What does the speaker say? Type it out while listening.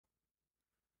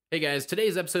Hey guys,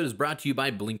 today's episode is brought to you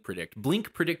by Blink Predict.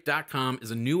 BlinkPredict.com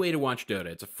is a new way to watch Dota.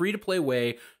 It's a free-to-play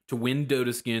way to win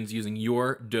Dota skins using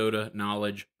your Dota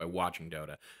knowledge by watching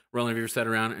Dota. Roland, have you ever sat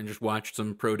around and just watched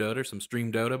some pro Dota, some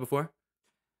stream Dota before?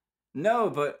 No,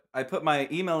 but I put my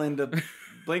email into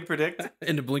Blink Predict.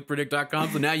 Into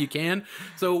blinkpredict.com, so now you can.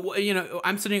 So,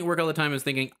 I'm sitting at work all the time and was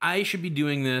thinking, I should be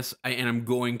doing this, and I'm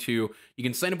going to. You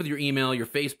can sign up with your email, your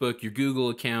Facebook, your Google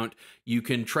account. You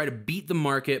can try to beat the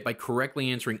market by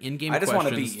correctly answering in-game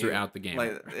questions throughout the game.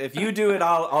 Like, if you do it,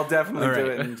 I'll definitely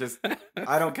do it. And just,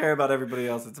 I don't care about everybody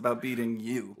else. It's about beating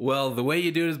you. Well, the way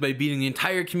you do it is by beating the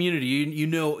entire community.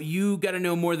 You got to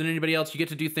know more than anybody else. You get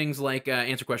to do things like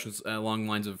answer questions along the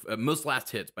lines of most last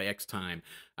hits by X time.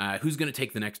 Who's going to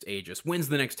take the next Aegis? When's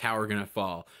the next tower going to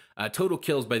fall? Total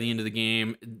kills by the end of the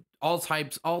game. All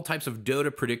types of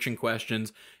Dota prediction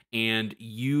questions. And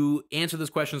you answer those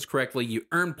questions correctly, you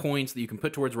earn points that you can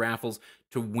put towards raffles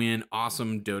to win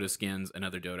awesome Dota skins and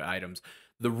other Dota items.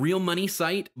 The real money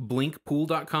site,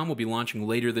 blinkpool.com, will be launching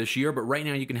later this year, but right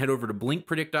now you can head over to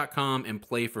blinkpredict.com and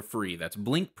play for free. That's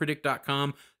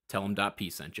blinkpredict.com. Tell them .p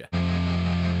sent you.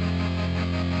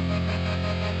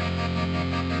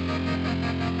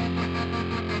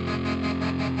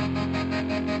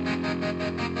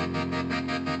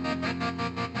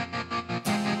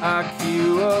 I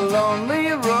queue a lonely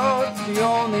road, the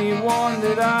only one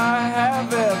that I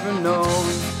have ever known.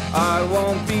 I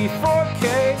won't be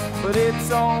 4K, but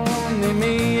it's only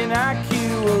me and I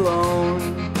queue alone.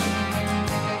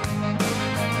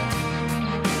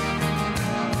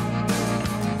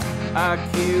 I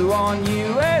queue on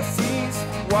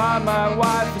USCs, while my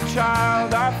wife and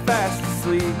child are fast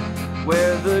asleep.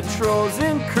 Where the trolls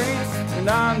increase, and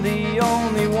I'm the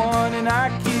only one and I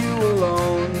queue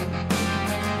alone.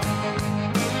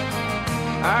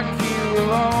 I queue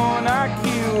alone, I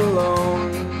queue alone.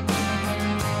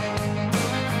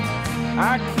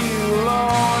 I queue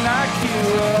alone, I queue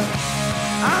alone.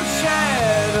 I'm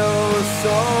shadow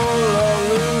solo,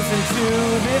 losing to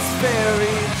this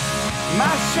fairy. My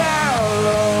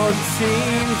shallow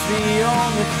team's the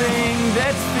only thing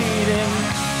that's feeding.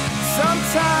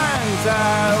 Sometimes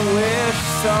I wish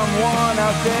someone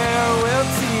out there will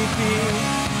TP.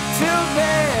 Till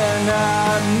then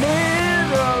I'm in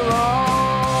alone.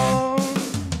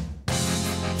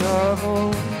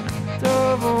 Double,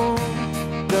 double,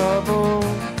 double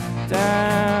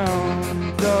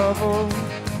down. Double,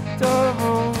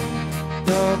 double,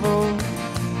 double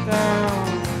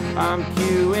down. I'm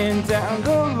queuing down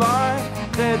the line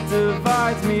that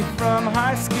divides me from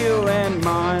high skill and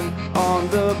mine. On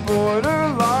the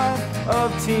borderline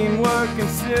of teamwork and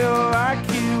still I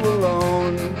queue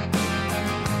alone.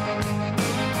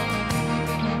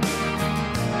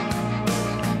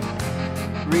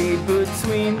 Read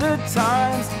between the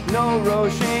times, no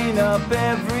Roshane up,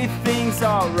 everything's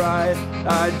alright.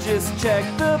 I just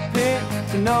checked the pit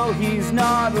to know he's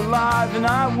not alive and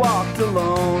I walked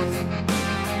alone.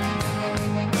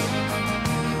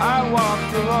 I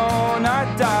walked alone, I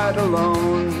died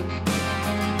alone.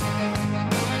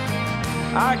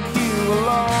 I queue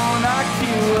alone, I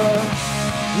queue alone.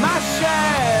 My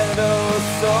shadow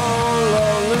solo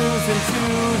losing to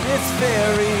this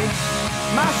fairy.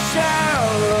 My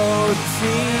shallow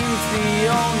team's the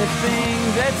only thing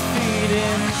that's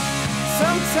feeding.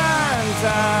 Sometimes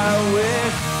I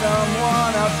wish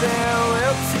someone out there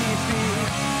will TP.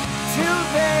 Till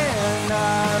then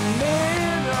I'm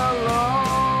in alone.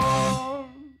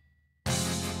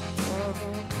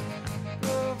 Double,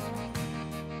 double,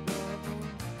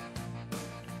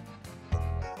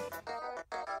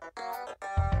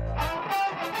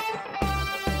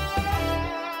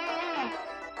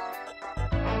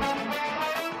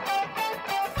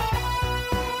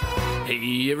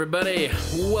 Hey everybody,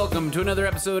 welcome to another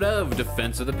episode of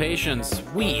Defense of the Patience.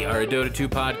 We are a Dota 2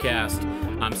 podcast.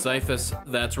 I'm Cyphus,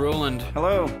 that's Roland.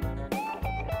 Hello.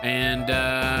 And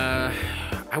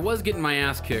I was getting my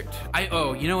ass kicked.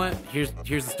 You know what? Here's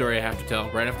the story I have to tell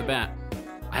right off the bat.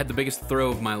 I had the biggest throw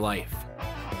of my life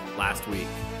last week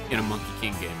in a Monkey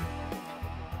King game.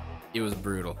 It was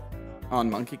brutal. On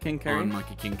Monkey King Carry? On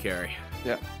Monkey King Carry.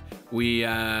 Yeah.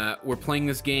 We're playing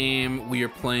this game. We are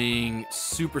playing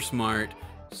super smart,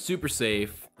 super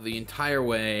safe the entire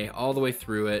way, all the way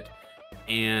through it.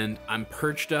 And I'm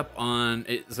perched up on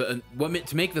it.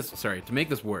 To make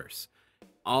this worse.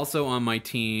 Also on my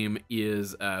team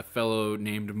is a fellow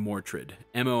named Mortred,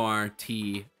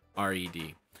 Mortred.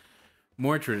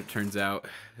 Mortred, it turns out,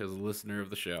 is a listener of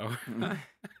the show.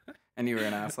 And you were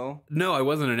an asshole? No, I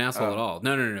wasn't an asshole at Oh. all.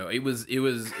 No. It was,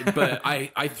 but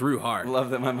I threw hard.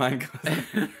 Love that my mind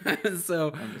goes.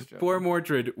 So I'm just joking. for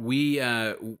Mordred,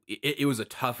 it was a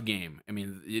tough game. I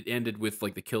mean, it ended with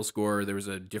like the kill score. There was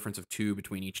a difference of 2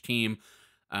 between each team.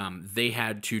 They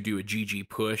had to do a GG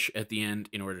push at the end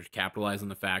in order to capitalize on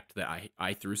the fact that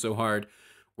I threw so hard.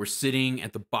 We're sitting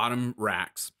at the bottom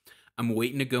racks. I'm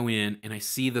waiting to go in, and I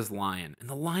see this lion. And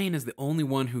the lion is the only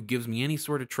one who gives me any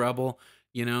sort of trouble,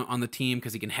 on the team,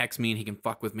 because he can hex me and he can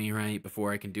fuck with me, right,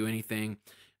 before I can do anything.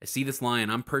 I see this lion.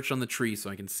 I'm perched on the tree so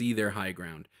I can see their high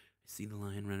ground. I see the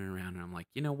lion running around, and I'm like,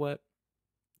 you know what?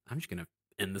 I'm just going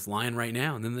to end this lion right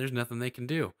now, and then there's nothing they can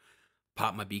do.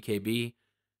 Pop my BKB.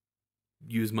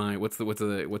 Use my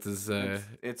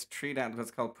it's tree down.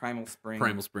 What's called Primal Spring.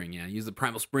 Primal Spring, yeah. Use the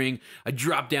Primal Spring. I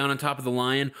drop down on top of the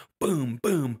lion. Boom,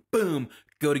 boom, boom.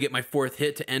 Go to get my 4th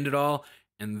hit to end it all,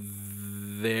 and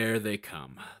there they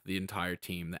come. The entire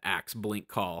team. The axe blink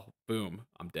call. Boom.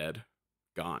 I'm dead.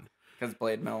 Gone. Because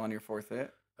Blade Mail on your 4th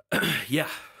hit. Yeah.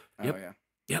 Oh yep. yeah.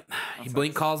 Yep. He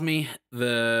blink calls me.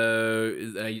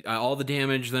 All the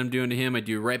damage that I'm doing to him, I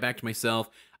do right back to myself.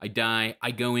 I die.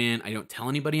 I go in. I don't tell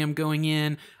anybody I'm going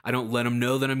in. I don't let them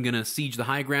know that I'm going to siege the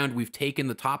high ground. We've taken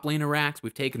the top lane of racks.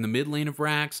 We've taken the mid lane of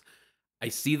racks. I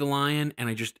see the lion, and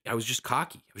I was just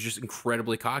cocky. I was just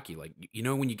incredibly cocky. Like,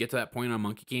 when you get to that point on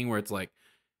Monkey King where it's like,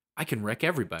 I can wreck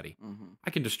everybody. Mm-hmm. I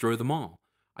can destroy them all.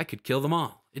 I could kill them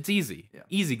all. It's easy. Yeah.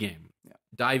 Easy game. Yeah.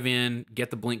 Dive in, get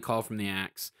the blink call from the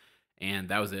axe. And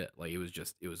that was it. Like, it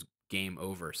was game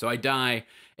over. So I die.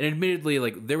 And admittedly,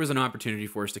 like, there was an opportunity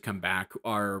for us to come back.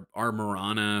 Our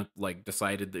Mirana, like,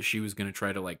 decided that she was going to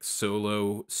try to, like,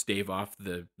 solo stave off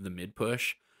the mid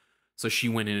push. So she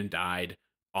went in and died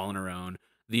all on her own.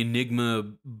 The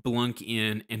Enigma blunk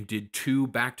in and did 2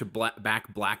 back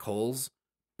black holes,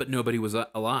 but nobody was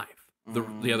alive.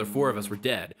 The other 4 of us were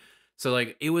dead. So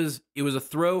like it was a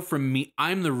throw from me.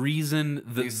 I'm the reason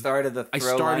that you started the throw I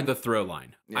started line? the throw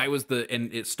line. Yeah. I was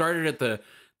and it started at the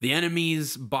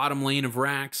enemy's bottom lane of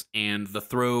racks, and the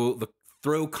throw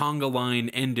conga line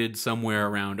ended somewhere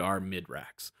around our mid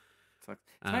racks. Is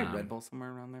my Red Bull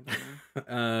somewhere around there? By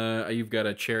the way? You've got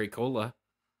a cherry cola.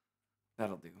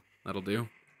 That'll do. That'll do.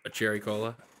 A cherry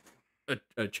cola. A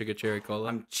chigga cherry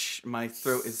cola. My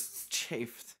throat is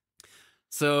chafed.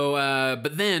 So,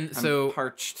 but then, I'm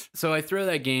parched. So I throw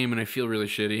that game and I feel really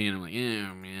shitty, and I'm like,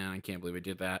 yeah, man, I can't believe I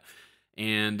did that.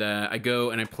 And I go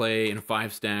and I play in a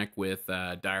 5-stack with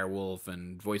Direwolf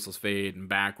and Voiceless Fade and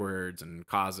Backwards and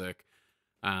Kazakh.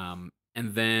 And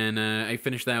then I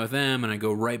finish that with them, and I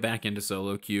go right back into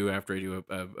solo queue after I do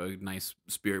a nice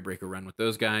Spirit Breaker run with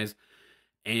those guys.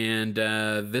 And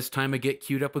this time I get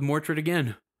queued up with Mordred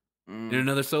again. In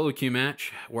another solo queue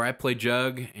match where I play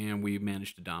Jug and we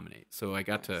managed to dominate. So I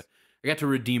got to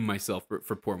redeem myself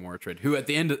for poor Mordred, who at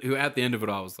the end of it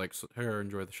all was like, "Here,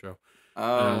 enjoy the show."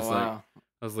 Oh, and wow.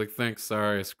 I was like, "Thanks,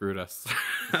 sorry, I screwed us."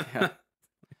 Yeah.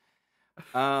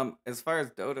 As far as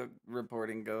Dota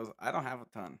reporting goes, I don't have a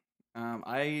ton.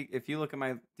 If you look at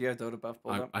do you have Dota buff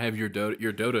pulled up? I have your Dota.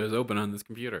 Your Dota is open on this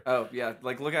computer. Oh yeah,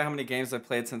 like look at how many games I've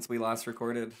played since we last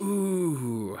recorded.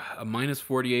 Ooh, a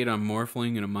 -48 on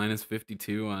Morphling and a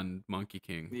 -52 on Monkey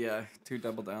King. Yeah, 2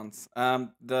 double downs.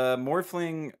 The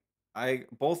Morphling,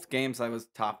 both games I was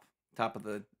top of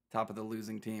the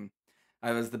losing team.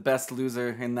 I was the best loser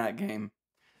in that game.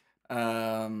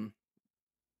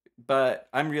 But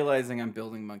I'm realizing I'm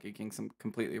building Monkey King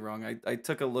completely wrong. I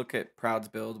took a look at Proud's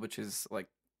build, which is like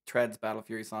Treads, Battle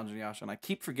Fury, Sange and Yasha, and I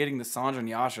keep forgetting the Sange and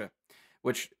Yasha,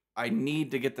 which I need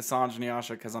to get the Sange and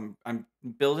Yasha because I'm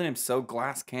building him so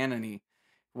glass cannon-y,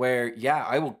 where yeah,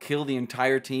 I will kill the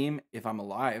entire team if I'm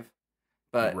alive,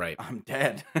 but I'm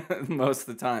dead most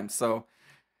of the time. So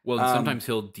well, sometimes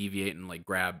he'll deviate and like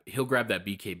grab that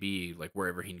BKB like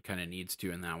wherever he kind of needs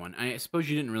to in that one. I suppose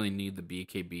you didn't really need the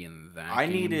BKB in that. I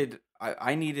needed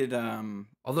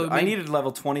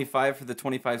level 25 for the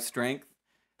 25 strength.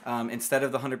 Instead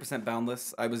of the 100%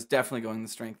 boundless, I was definitely going the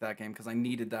strength that game because I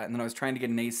needed that. And then I was trying to get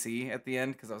an AC at the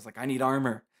end because I was like, I need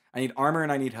armor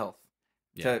and I need health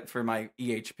for my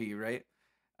EHP, right?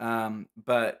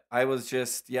 But I was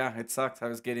just, it sucked. I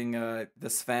was getting the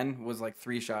Sven was like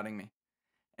 3-shotting me.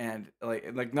 And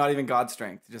like not even God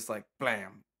strength, just like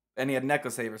blam. And he had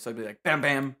Neko Saber, so I'd be like bam,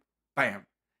 bam, bam,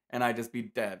 and I'd just be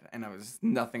dead, and I was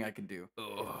nothing I could do.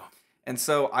 Ugh. And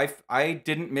so I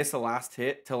didn't miss a last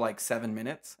hit till like 7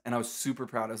 minutes, and I was super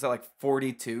proud. I was at like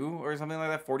 42 or something like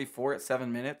that, 44 at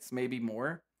 7 minutes, maybe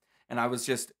more. And I was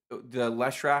just the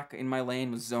Leshrac in my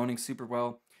lane was zoning super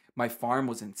well. My farm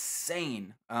was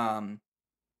insane. Until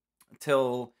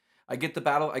I got the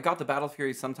Battle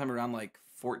Fury sometime around like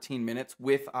 14 minutes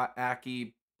with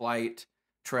Aki, blight,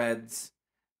 treads.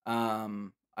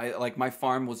 I like my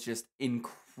farm was just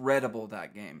incredible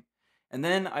that game. And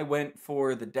then I went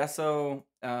for the Deso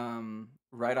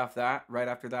right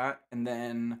after that, and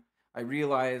then I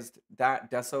realized that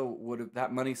that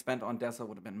money spent on Deso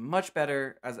would have been much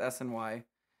better as SNY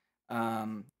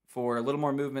for a little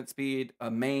more movement speed,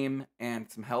 a maim, and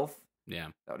some health. Yeah.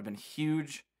 That would have been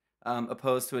huge.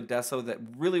 Opposed to a Deso that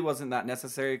really wasn't that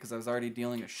necessary because I was already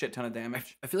dealing a shit ton of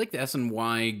damage. I feel like the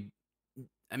SNY.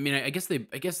 I mean, I guess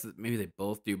maybe they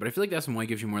both do, but I feel like the SNY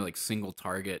gives you more like single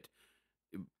target,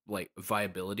 like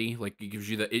viability. Like it gives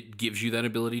you that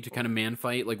ability to kind of man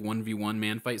fight, like 1v1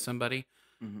 man fight somebody.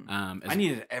 I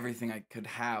needed everything I could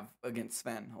have against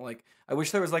Sven. Like I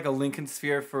wish there was like a Lincoln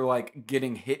Sphere for like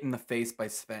getting hit in the face by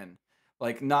Sven.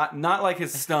 Like not like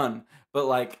his stun, but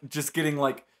like just getting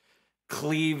like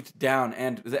cleaved down.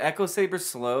 And the Echo Saber's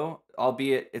slow,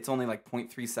 albeit it's only like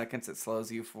 0.3 seconds. It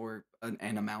slows you for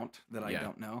an amount that I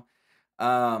don't know.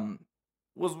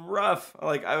 Was rough.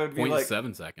 Like I would be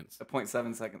 0.7 seconds.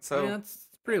 0.7 seconds. So yeah, that's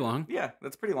pretty long. Yeah,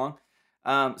 that's pretty long.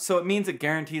 So it means it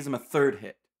guarantees him a third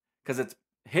hit because it's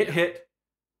hit,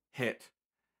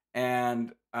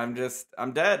 and I'm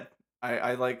dead.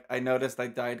 I noticed I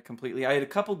died completely. I had a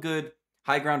couple good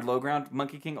high ground, low ground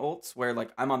Monkey King ults where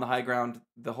like I'm on the high ground,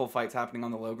 the whole fight's happening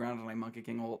on the low ground, and I Monkey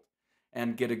King ult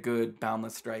and get a good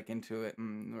boundless strike into it,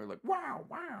 and we're like wow,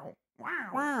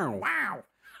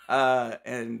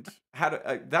 and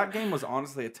that game was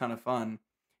honestly a ton of fun.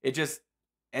 It just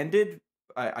ended.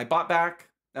 I bought back.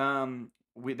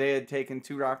 They had taken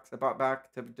 2 rocks. I bought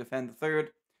back to defend the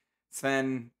third.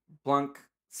 Sven Blunk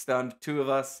stunned 2 of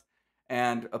us,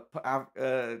 and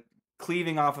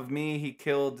cleaving off of me, he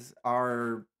killed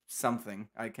our something.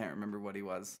 I can't remember what he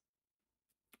was.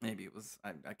 Maybe it was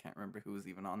I can't remember who was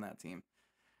even on that team.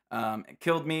 It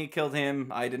killed me, killed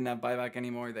him. I didn't have buyback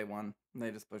anymore. They won.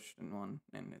 They just pushed and won,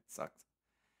 and it sucked.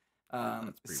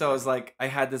 So I was like, I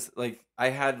had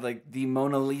the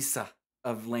Mona Lisa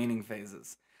of laning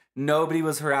phases. Nobody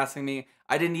was harassing me.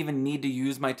 I didn't even need to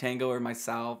use my tango or my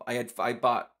salve. I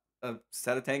bought a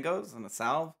set of tangos and a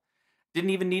salve. Didn't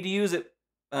even need to use it.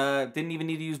 Didn't even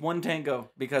need to use one tango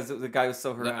because the guy was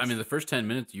so harassed. I mean, the first 10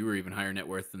 minutes, you were even higher net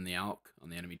worth than the Alk on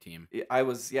the enemy team. I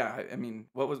was, yeah. I mean,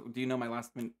 do you know my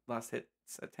last hit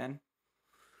at 10?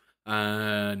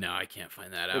 No, I can't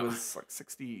find that out. It was like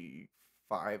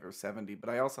 65 or 70, but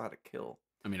I also had a kill.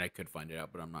 I mean, I could find it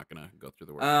out, but I'm not gonna go through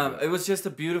the work. It was just a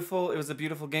beautiful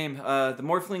game. The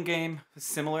Morphling game is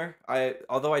similar.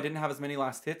 Although I didn't have as many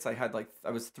last hits, I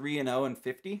was 3-0 and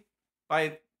 50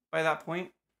 by that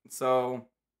point. So,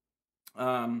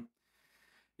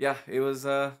 yeah, it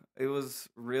was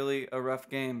really a rough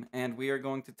game, and we are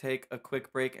going to take a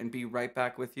quick break and be right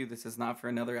back with you. This is not for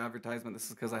another advertisement. This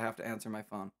is because I have to answer my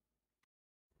phone.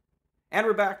 And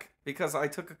we're back because I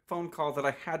took a phone call that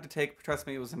I had to take. Trust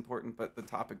me, it was important, but the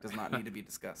topic does not need to be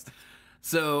discussed.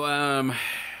 So,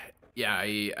 yeah,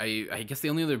 I guess the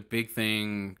only other big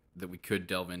thing that we could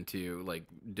delve into, like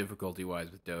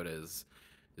difficulty-wise with Dota, is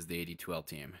the 82L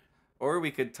team. Or we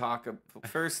could talk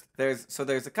first. There's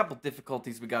a couple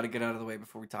difficulties we got to get out of the way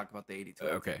before we talk about the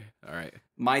 82L. Okay, team. all right.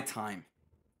 My time.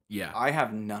 Yeah, I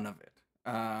have none of it.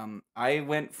 I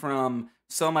went from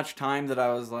so much time that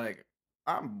I was like,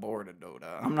 I'm bored of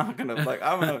Dota. I'm not gonna like.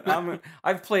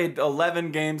 I've played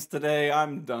 11 games today.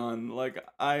 I'm done. Like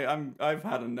I've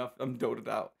had enough. I'm Dota'd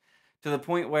out to the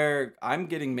point where I'm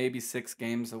getting maybe 6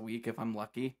 games a week if I'm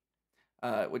lucky.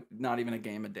 With not even a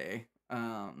game a day.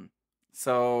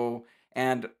 So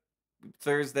and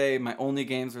Thursday my only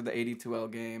games are the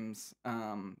 82L games.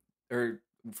 Or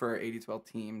for our 82L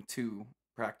team 2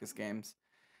 practice games.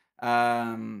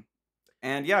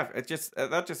 And yeah, that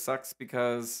just sucks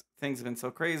because things have been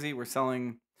so crazy. We're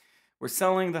selling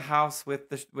the house with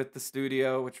the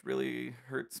studio, which really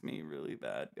hurts me really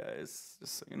bad, guys.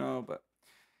 Just so you know, but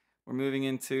we're moving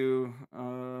into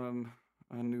a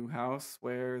new house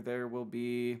where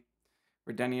Denny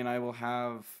and I will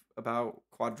have about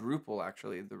quadruple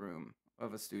actually the room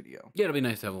of a studio. Yeah, it'll be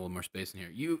nice to have a little more space in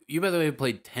here. You by the way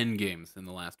played 10 games in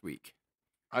the last week.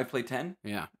 I played 10?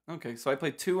 Yeah. Okay, so I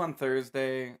played 2 on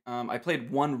Thursday. I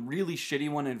played one really shitty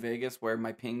one in Vegas where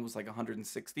my ping was like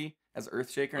 160 as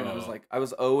Earthshaker, and I was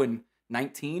 0 and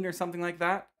 19 or something like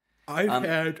that.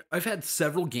 I've had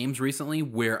several games recently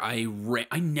where I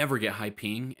never get high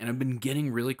ping, and I've been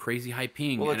getting really crazy high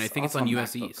ping, and I think it's on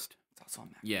US MacBook. East. It's also on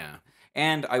MacBook. Yeah.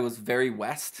 And I was very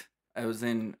west. I was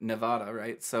in Nevada,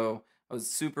 right? So I was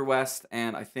super west,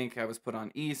 and I think I was put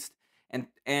on East.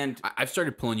 And I've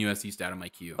started pulling US East out of my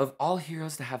queue. Of all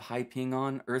heroes to have high ping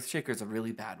on, Earthshaker's a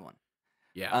really bad one.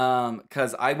 Yeah.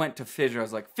 Because I went to Fissure. I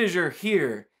was like, Fissure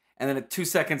here. and then 2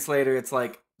 seconds later, it's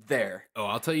like there. Oh,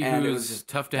 I'll tell you And it who was is just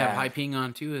tough to have bad. high ping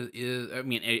on too is I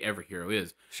mean every hero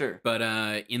is. Sure. But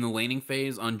in the laning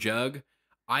phase on Jug,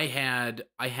 I had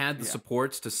the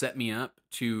supports to set me up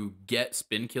to get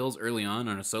spin kills early on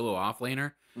a solo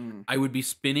offlaner. Mm. I would be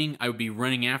spinning, I would be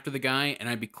running after the guy, and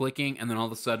I'd be clicking, and then all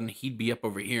of a sudden he'd be up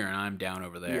over here, and I'm down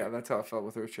over there. Yeah, that's how I felt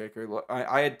with Earthshaker. Look,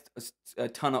 I had a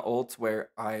ton of ults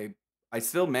where I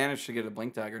still managed to get a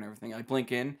blink dagger and everything. I'd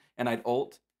blink in and I'd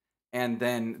ult, and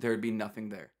then there'd be nothing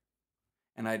there,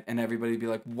 and everybody'd be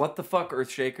like, "What the fuck,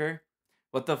 Earthshaker?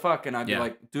 What the fuck?" And I'd be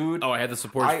like, "Dude." Oh, I had the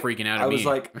supports freaking out at me. I was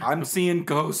like, "I'm seeing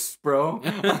ghosts, bro."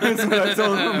 That's what I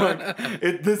told him.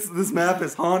 Like, this map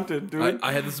is haunted, dude.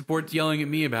 I had the supports yelling at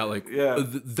me about like,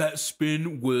 that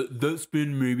spin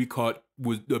maybe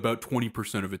was about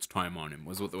 20% of its time on him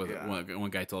was what one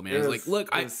guy told me. I was like,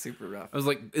 look, it was super rough. I was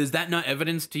like, is that not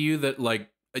evidence to you that like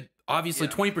obviously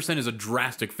 20% is a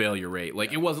drastic failure rate?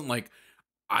 Like it wasn't like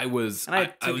I was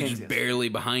just barely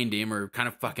behind him or kind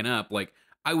of fucking up. Like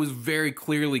I was very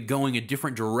clearly going a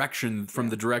different direction from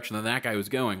the direction that guy was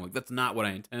going. Like that's not what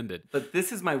I intended. But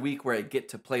this is my week where I get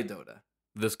to play Dota.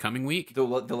 This coming week? The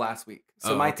last week.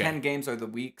 So my 10 games are the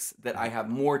weeks that I have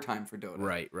more time for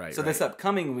Dota. Right. So this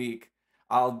upcoming week,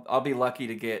 I'll be lucky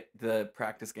to get the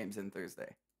practice games in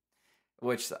Thursday,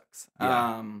 which sucks.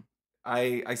 Yeah.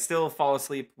 I still fall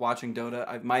asleep watching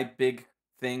Dota. My big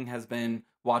thing has been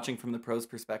watching from the pros'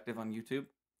 perspective on YouTube.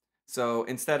 So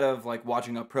instead of like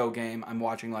watching a pro game, I'm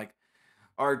watching like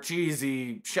our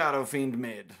cheesy Shadow Fiend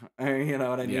mid, you know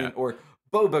what I mean? Or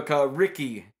Bobica,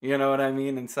 Ricky, you know what I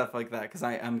mean? And stuff like that, because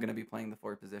I'm going to be playing the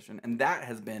forward position. And that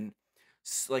has been,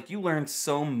 like, you learn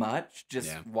so much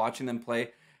just watching them play.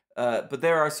 But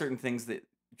there are certain things that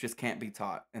just can't be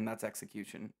taught, and that's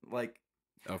execution. Like,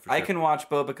 I can watch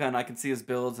Bobica, and I can see his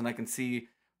builds, and I can see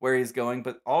where he's going,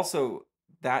 but also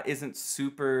that isn't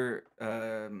super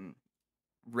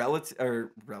relevant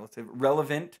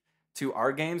to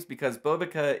our games, because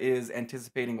Bobica is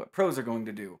anticipating what pros are going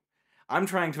to do. I'm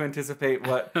trying to anticipate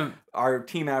what our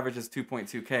team average is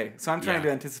 2.2K. So I'm trying to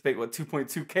anticipate what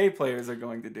 2.2K players are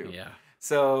going to do. Yeah.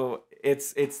 So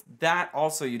it's that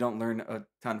also you don't learn a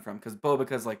ton from, because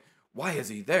Bobica's like, why is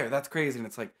he there? That's crazy. And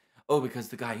it's like, oh, because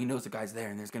he knows the guy's there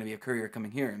and there's going to be a courier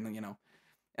coming here. And, you know,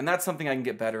 and that's something I can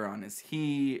get better on is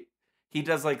he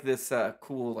does like this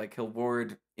cool, like he'll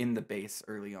ward in the base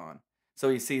early on. So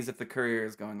he sees if the courier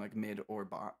is going like mid or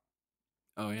bot.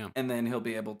 Oh, yeah. And then he'll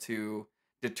be able to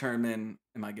determine,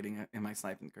 am I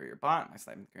sniping the courier bot? Am I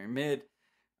sniping the courier mid?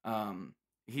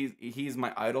 He's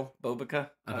my idol, Bobica.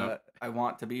 I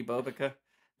want to be Bobica.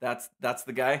 That's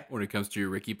the guy. When it comes to your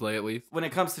Ricky play, at least. When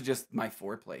it comes to just my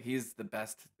 4 play, he's the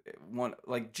best one.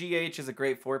 Like GH is a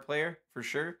great 4 player for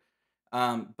sure.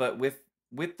 But with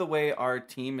the way our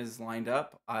team is lined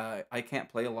up, I can't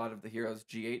play a lot of the heroes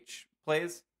GH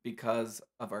plays because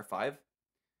of our 5.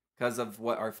 Because of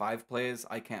what our 5 plays,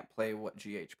 I can't play what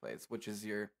GH plays, which is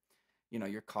your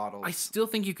coddles. I still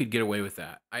think you could get away with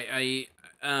that.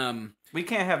 We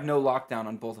can't have no lockdown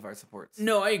on both of our supports.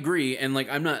 No, I agree, and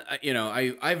like I'm not,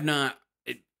 I've not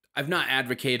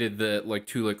advocated that like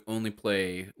Tulik only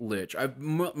play Lich. I've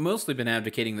mostly been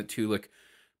advocating that Tulik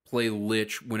play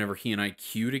Lich whenever he and I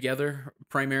queue together,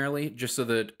 primarily, just so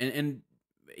that and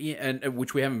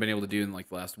which we haven't been able to do in like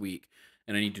the last week.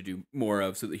 And I need to do more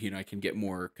of so that he and I can get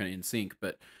more kind of in sync.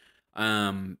 But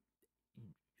I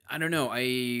don't know.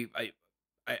 I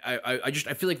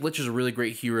feel like Lich is a really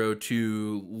great hero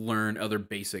to learn other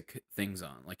basic things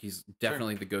on. Like he's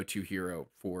definitely the go-to hero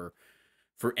for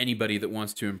anybody that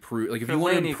wants to improve. Like if you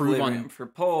want to improve on for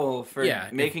pull, for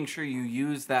making sure you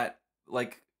use that,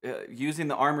 like using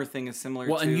the armor thing is similar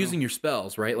to... and using your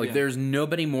spells, right? Like there's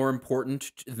nobody more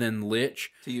important than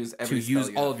Lich to use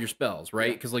all of your spells,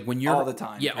 right? Because like when you're all the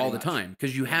time, all the time,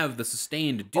 because you have the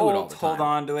sustain to do it all the time. Hold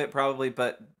on to it probably,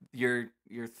 but your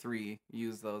 3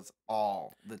 use those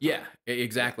all the time. Yeah,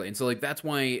 exactly. And so like that's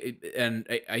why,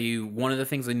 I one of the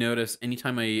things I notice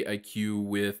anytime I queue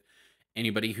with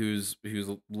anybody who's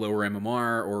lower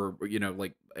MMR or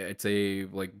like I'd say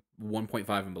like 1.5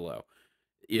 and below.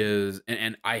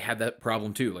 And I had that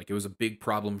problem too. Like it was a big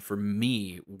problem for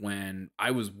me when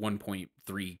I was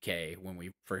 1.3K when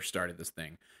we first started this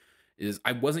thing. Is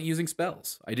I wasn't using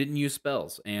spells. I didn't use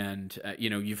spells. And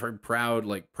you've heard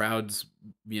Proud's,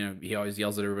 he always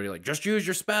yells at everybody like, just use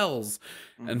your spells.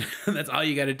 And that's all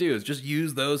you got to do is just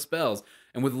use those spells.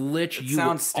 And with Lich, you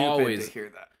sounds stupid always to hear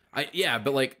that. But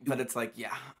it's like,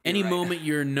 any moment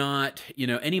you're not,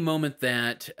 any moment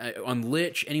that on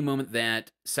Lich, any moment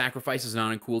that sacrifices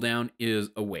on a cooldown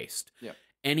is a waste. Yep.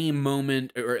 Any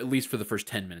moment, or at least for the first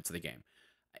 10 minutes of the game,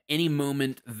 any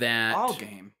moment that all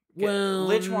game, Well,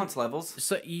 Lich wants levels.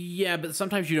 So yeah, but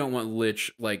sometimes you don't want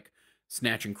Lich like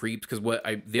snatching creeps because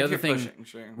the other thing, pushing,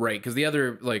 sure. right? Because the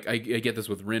other like I get this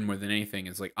with Rin more than anything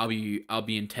is like I'll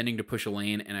be intending to push a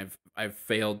lane and I've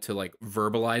failed to like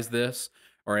verbalize this,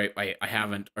 or I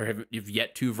haven't or have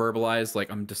yet to verbalize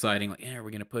like I'm deciding like, are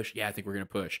we gonna push? Yeah, I think we're gonna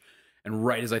push. And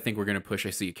right as I think we're gonna push, I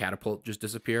see a catapult just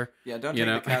disappear. Yeah, don't take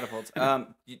the catapults.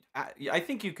 I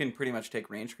think you can pretty much take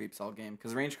range creeps all game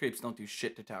because range creeps don't do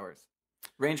shit to towers.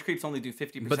 Range creeps only do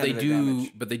 50% of their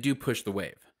damage. But they do push the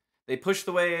wave. They push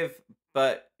the wave,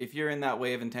 but if you're in that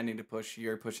wave intending to push,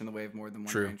 you're pushing the wave more than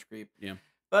one range creep. Yeah.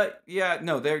 But yeah,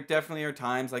 no, there definitely are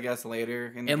times, I guess,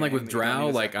 later. And like with Drow,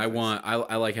 like I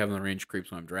like having the range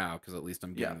creeps when I'm Drow because at least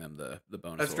I'm giving them the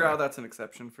bonus. As Drow, that's an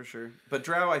exception for sure. But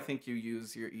Drow, I think you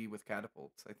use your E with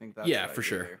catapults. I think that's for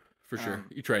sure. For sure,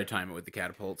 you try to time it with the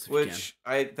catapults.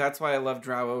 That's why I love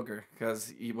Drow Ogre,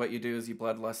 because what you do is you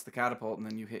bloodlust the catapult, and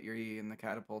then you hit your E, and the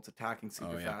catapult's attacking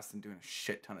super fast and doing a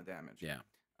shit ton of damage. Yeah.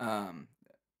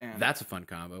 And that's a fun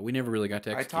combo. We never really got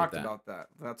to execute that. I talked about that.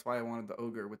 That's why I wanted the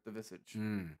Ogre with the Visage.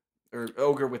 Or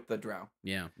Ogre with the Drow.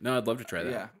 Yeah. No, I'd love to try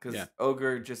that. Yeah, because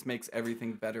Ogre just makes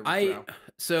everything better with Drow.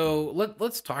 So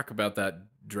let's talk about that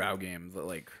Drow game.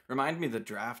 That remind me of the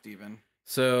draft even.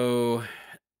 So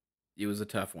it was a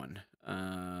tough one.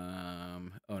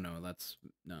 Oh no, that's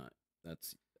not.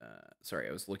 That's sorry,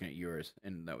 I was looking at yours,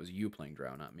 and that was you playing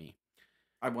Drow, not me.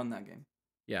 I won that game.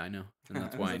 Yeah, I know, and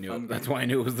that's why I knew. That's why I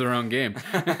knew it was the wrong game.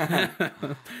 That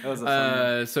was a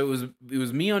fun game. So it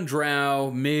was me on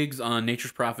Drow, Migs on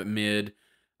Nature's Prophet mid,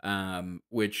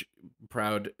 which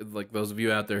proud like those of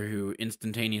you out there who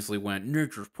instantaneously went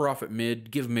Nature's Prophet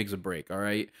mid, give Migs a break, all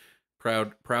right.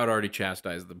 Proud already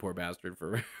chastised the poor bastard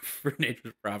for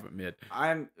Nature's Prophet mid.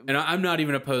 I'm not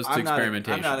even opposed to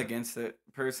experimentation. I'm not against it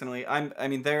personally. I'm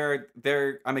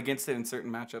against it in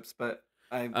certain matchups, but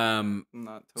I'm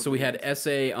not. Totally so we had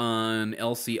SA on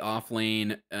LC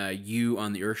offlane, you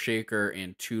on the Earthshaker,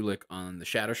 and Tulik on the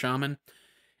Shadow Shaman.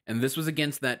 And this was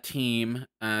against that team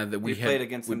that we played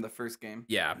against them the first game.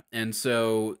 Yeah, and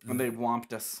so when they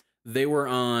womped us. They were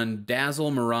on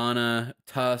Dazzle, Marana,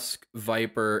 Tusk,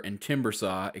 Viper, and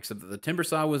Timbersaw, except that the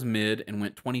Timbersaw was mid and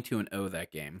went 22-0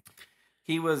 that game.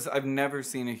 I've never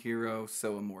seen a hero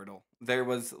so immortal. There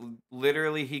was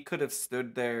literally, he could have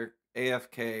stood there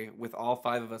AFK with all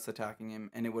 5 of us attacking him,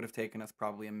 and it would have taken us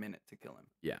probably a minute to kill him.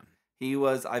 Yeah.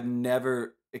 I've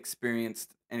never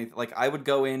experienced anything. Like, I would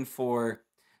go in for,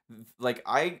 like,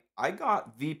 I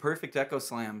got the perfect Echo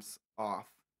Slams off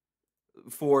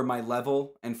for my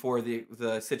level and for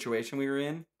the situation we were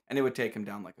in, and it would take him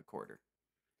down like a quarter.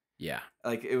 Yeah.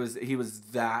 Like he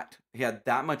had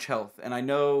that much health. And I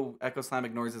know Echo Slam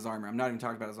ignores his armor. I'm not even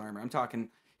talking about his armor. I'm talking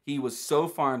he was so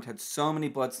farmed, had so many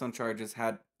bloodstone charges,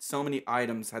 had so many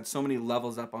items, had so many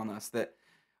levels up on us that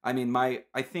I mean I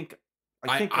think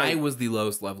I was the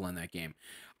lowest level in that game.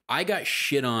 I got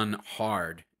shit on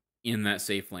hard in that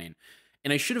safe lane.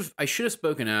 And I should have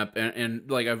spoken up, and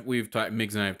like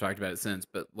Migs and I have talked about it since,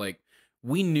 but like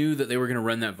we knew that they were going to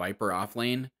run that Viper off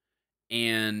lane,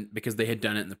 and because they had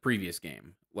done it in the previous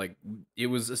game, like it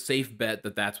was a safe bet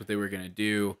that that's what they were going to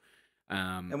do.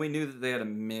 And we knew that they had a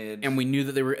mid, and we knew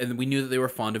that they were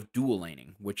fond of dual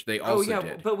laning, which they also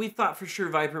did. But we thought for sure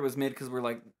Viper was mid because we're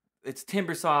like, it's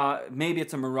Timbersaw, maybe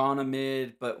it's a Marana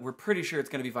mid, but we're pretty sure it's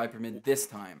going to be Viper mid this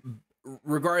time.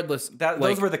 Regardless,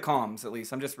 those were the comms. At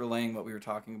least I'm just relaying what we were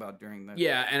talking about during the.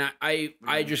 Yeah, and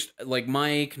I just like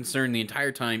my concern the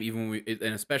entire time,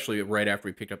 and especially right after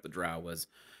we picked up the Drow, was,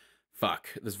 fuck,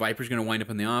 this Viper's gonna wind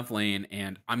up in the off lane,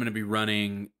 and I'm gonna be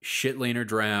running shit laner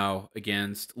Drow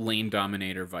against lane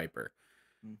dominator Viper.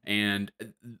 And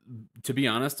to be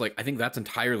honest, like I think that's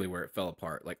entirely where it fell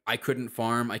apart. Like I couldn't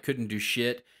farm, I couldn't do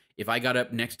shit. If I got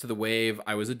up next to the wave,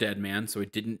 I was a dead man, so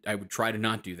I would try to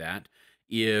not do that.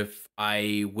 If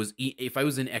I was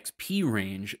in XP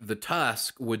range, the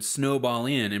Tusk would snowball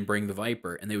in and bring the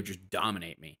Viper, and they would just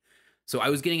dominate me. So I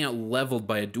was getting out leveled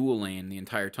by a dual lane the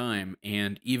entire time,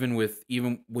 and even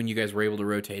when you guys were able to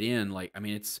rotate in, like I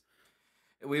mean,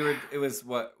 it was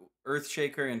what,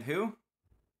 Earthshaker and who?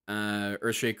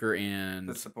 Earthshaker and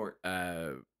the support.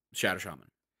 Shadow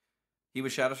Shaman. He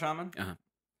was Shadow Shaman? Uh-huh.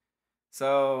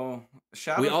 So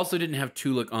we also didn't have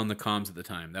Tulik on the comms at the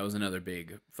time. That was another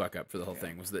big fuck up for the whole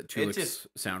thing. Was that Tulik's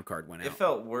sound card went out? It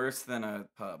felt worse than a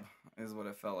pub, is what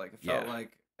it felt like. It felt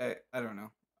like I don't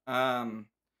know.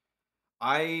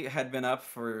 I had been up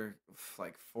for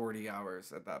like 40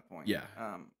 hours at that point. Yeah.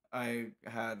 I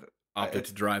had opted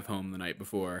to drive home the night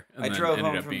before. And I drove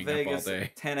home from Vegas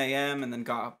at 10 a.m. and then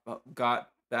got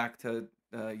back to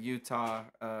Utah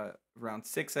around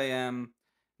 6 a.m.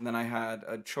 And then I had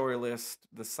a chore list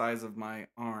the size of my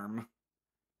arm.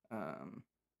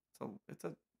 So it's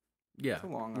a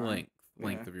long arm.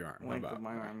 Length of your arm. Length of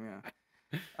my arm,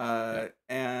 yeah. Yeah.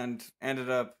 And ended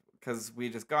up, because we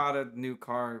just got a new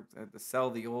car, I had to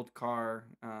sell the old car.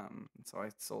 So I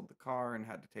sold the car and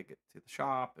had to take it to the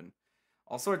shop, and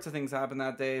all sorts of things happened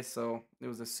that day. So it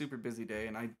was a super busy day,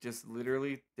 and I just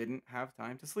literally didn't have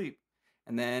time to sleep.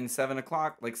 And then 7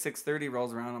 o'clock, like 6:30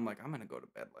 rolls around. I'm like, I'm gonna go to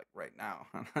bed like right now.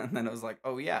 And then it was like,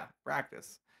 oh yeah,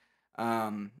 practice.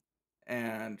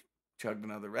 And chugged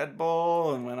another Red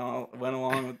Bull and went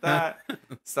along with that.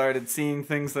 Started seeing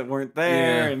things that weren't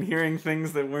there and hearing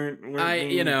things that weren't being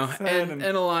said. And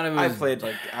a lot of it I was, played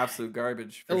like absolute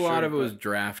garbage. A lot of it was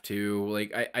draft too.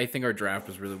 Like I think our draft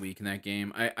was really weak in that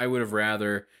game. I would have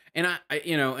rather, and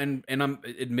and I'm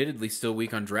admittedly still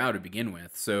weak on Drow to begin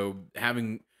with. So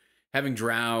having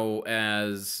Drow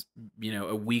as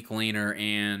a weak laner,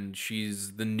 and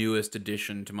she's the newest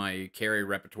addition to my carry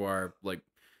repertoire, like.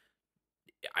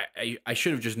 I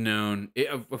should have just known.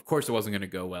 Of course, it wasn't going to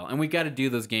go well, and we got to do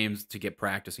those games to get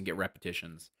practice and get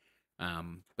repetitions.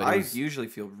 But I usually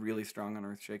feel really strong on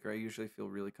Earthshaker. I usually feel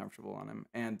really comfortable on him,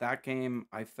 and that game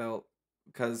I felt,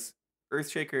 because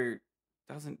Earthshaker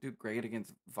doesn't do great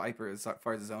against Viper as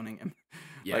far as zoning him.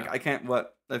 Yeah. Like I can't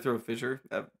I throw a fissure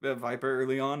at Viper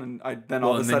early on, and then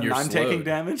all of a sudden I'm taking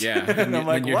damage. Yeah, and I'm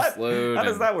like, what? How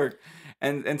does and that work?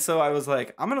 And so I was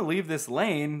like, I'm gonna leave this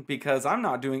lane because I'm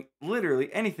not doing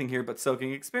literally anything here but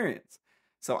soaking experience.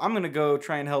 So I'm gonna go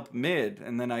try and help mid,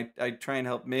 and then I try and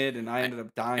help mid, and I ended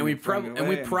up dying. And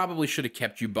we probably should have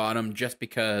kept you bottom, just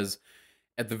because,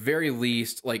 at the very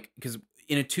least, like, because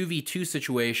in a 2v2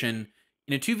 situation,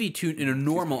 in a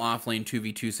normal offlane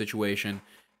 2v2 situation,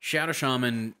 Shadow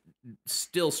Shaman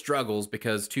still struggles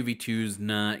because 2v2's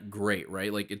not great,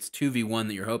 right? Like, it's 2v1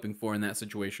 that you're hoping for in that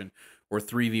situation, or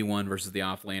 3v1 versus the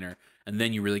offlaner, and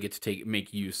then you really get to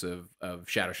make use of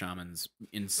Shadow Shaman's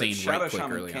insane right click early on.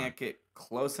 Shadow Shaman can't get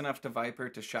close enough to Viper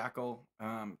to shackle.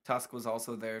 Tusk was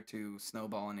also there to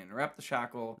snowball and interrupt the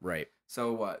shackle. Right.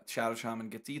 So what? Shadow Shaman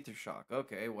gets Ether Shock.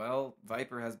 Okay, well,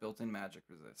 Viper has built-in magic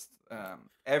resist.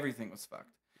 Everything was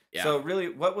fucked. Yeah. So really,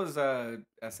 what was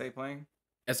SA playing?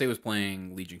 SA was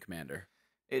playing Legion Commander.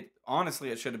 Honestly,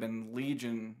 it should have been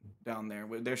Legion down there.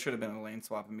 There should have been a lane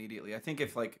swap immediately. I think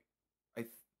if like,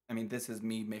 I mean, this is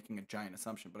me making a giant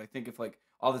assumption, but I think if like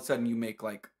all of a sudden you make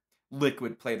like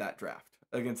Liquid play that draft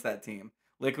against that team,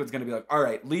 Liquid's gonna be like, all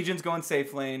right, Legion's going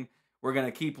safe lane. We're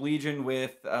gonna keep Legion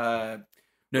with.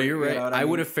 No, you're right. I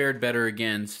would have fared better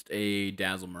against a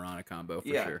Dazzle Mirana combo for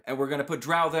sure. And we're going to put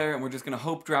Drow there, and we're just going to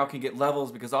hope Drow can get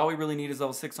levels, because all we really need is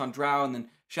level 6 on Drow. And then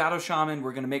Shadow Shaman,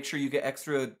 we're going to make sure you get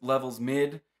extra levels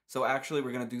mid. So actually,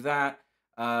 we're going to do that.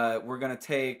 We're going to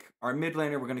take our mid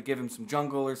laner. We're going to give him some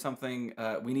jungle or something.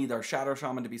 We need our Shadow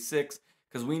Shaman to be 6,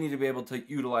 because we need to be able to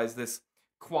utilize this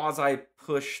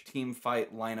quasi-push team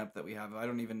fight lineup that we have. I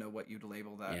don't even know what you'd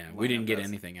label that. Yeah, we didn't get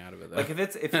anything out of it, though. Like,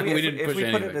 if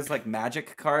we put it as, like,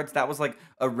 magic cards, that was, like,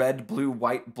 a red, blue,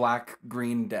 white, black,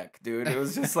 green deck, dude. It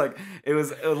was just, like, it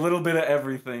was a little bit of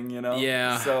everything, you know?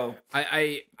 Yeah. So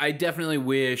I definitely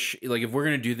wish, like, if we're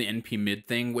going to do the NP mid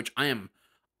thing, which I'm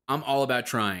all about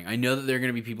trying. I know that there are going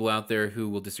to be people out there who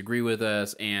will disagree with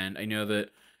us, and I know that,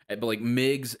 but like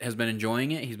Migs has been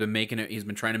enjoying it. He's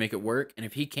been trying to make it work. And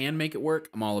if he can make it work,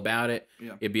 I'm all about it.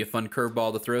 Yeah. It'd be a fun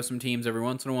curveball to throw some teams every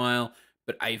once in a while.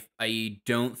 But I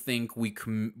don't think we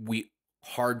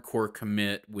hardcore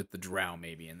commit with the Drow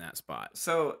maybe in that spot.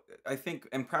 So I think,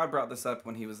 and Proud brought this up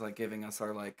when he was like giving us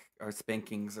our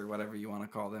spankings or whatever you want to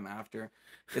call them after,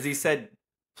 is he said,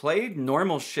 play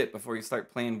normal shit before you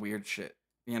start playing weird shit.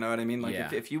 You know what I mean? Like, yeah.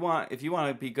 if you want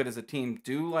to be good as a team,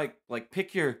 do like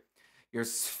pick your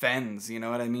Svens, you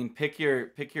know what I mean? Pick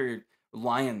your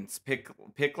Lions. Pick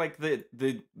like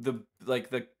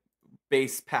the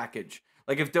base package.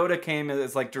 Like if Dota came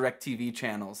as like direct TV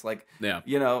channels, like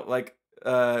you know, like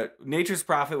Nature's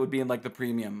Prophet would be in like the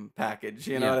premium package.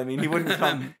 You know what I mean? He wouldn't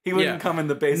come. He wouldn't come in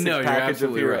the basic package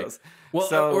of heroes. Right.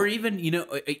 Well, or even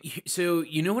so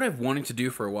what I've wanted to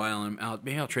do for a while, and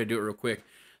maybe I'll try to do it real quick.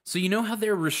 So you know how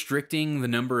they're restricting the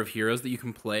number of heroes that you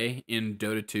can play in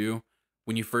Dota 2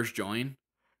 when you first join?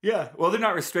 Yeah. Well, they're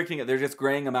not restricting it. They're just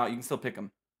graying them out. You can still pick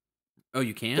them. Oh,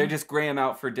 you can? They just gray them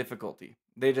out for difficulty.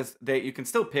 You can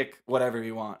still pick whatever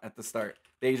you want at the start.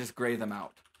 They just gray them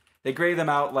out. They gray them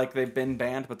out like they've been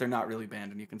banned, but they're not really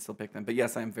banned, and you can still pick them. But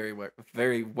yes, I am very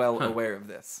well aware of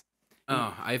this.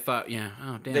 Oh, I thought, yeah.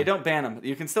 Oh, damn. They don't ban them.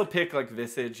 You can still pick like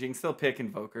Visage. You can still pick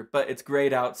Invoker, but it's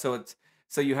grayed out, so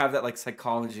you have that like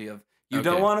psychology of You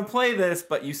don't want to play this,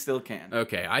 but you still can.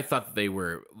 Okay, I thought that they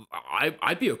were.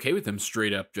 I'd be okay with them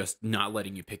straight up just not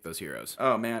letting you pick those heroes.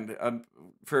 Oh man,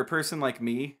 for a person like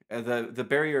me, the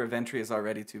barrier of entry is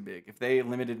already too big. If they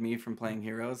limited me from playing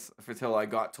heroes until I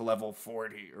got to level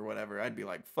 40 or whatever, I'd be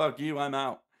like, "Fuck you, I'm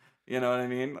out." You know what I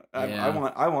mean?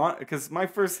 Yeah. I want because my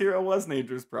first hero was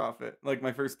Nature's Prophet, like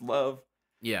my first love.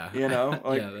 Yeah, You know,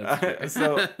 like yeah,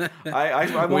 so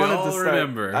I We wanted all to start.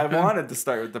 remember. I wanted to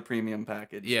start with the premium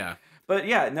package. Yeah. But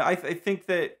yeah, no, I think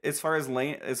that as far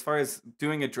as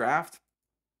doing a draft,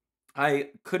 I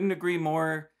couldn't agree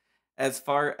more. As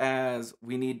far as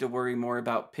we need to worry more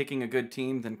about picking a good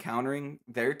team than countering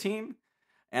their team,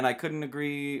 and I couldn't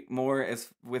agree more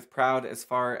with Proud as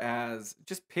far as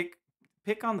just pick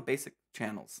on the basic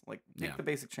channels, like pick the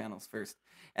basic channels first,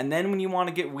 and then when you want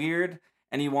to get weird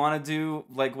and you want to do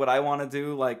like what I want to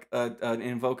do, like an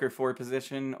invoker 4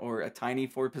 position or a tiny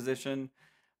 4 position.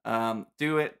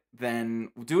 Do it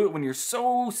when you're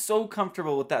so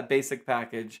comfortable with that basic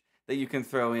package that you can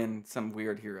throw in some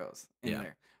weird heroes in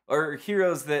there or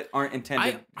heroes that aren't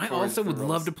intended. I also would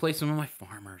love to play some of my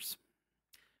farmers.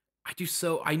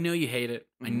 I know you hate it.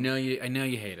 I know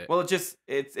you hate it. Well,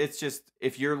 it's just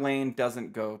if your lane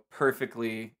doesn't go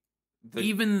perfectly,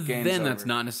 even then over. That's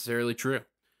not necessarily true.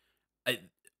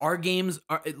 Our games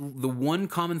are the one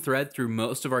common thread through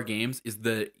most of our games is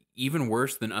the even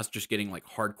worse than us just getting like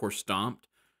hardcore stomped.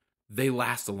 They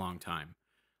last a long time.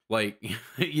 Like,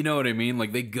 you know what I mean?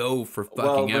 Like they go for fucking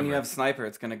ever. Well, when you have sniper,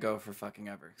 it's gonna go for fucking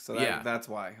ever. So that's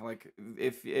why. Like,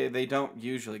 if they don't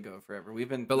usually go forever. We've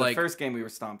been the first game we were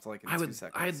stomped like in 2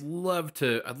 seconds. I'd love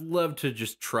to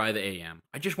just try the AM.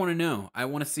 I just want to know. I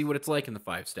want to see what it's like in the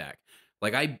 5 stack.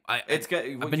 Like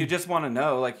you just want to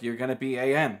know, like you're gonna be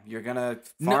AM, you're gonna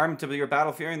farm to be your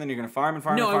Battle Fury, and then you're gonna farm and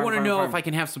farm. No, and farm, I want to know if I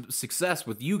can have some success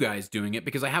with you guys doing it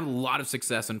because I have a lot of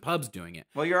success in pubs doing it.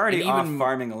 Well, you're already off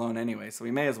farming alone anyway, so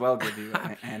we may as well give you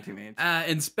an anti-mage.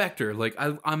 And Spectre, like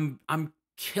I'm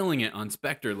killing it on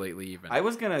Spectre lately. Even I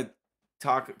was gonna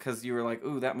talk because you were like,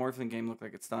 "Ooh, that Morphling game looked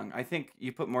like it stung." I think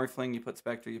you put Morphling, you put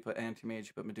Spectre, you put anti-mage,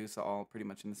 you put Medusa, all pretty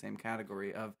much in the same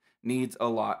category of needs a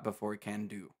lot before it can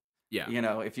do. Yeah. You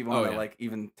know, if you want to like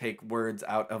even take words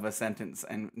out of a sentence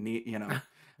and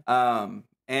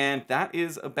and that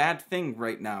is a bad thing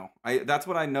right now. That's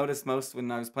what I noticed most when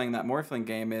I was playing that Morphling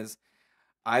game is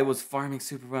I was farming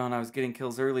super well and I was getting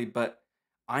kills early, but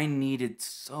I needed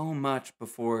so much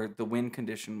before the win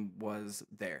condition was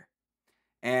there.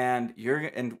 And we're used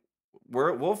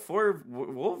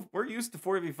to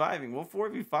 4v5ing. We'll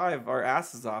 4v5 our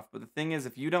asses off, but the thing is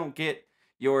if you don't get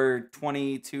your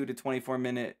 22 to 24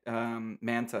 minute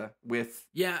manta with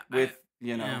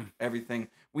everything,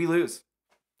 we lose.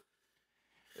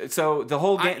 So the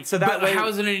whole game. But how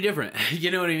is it any different? You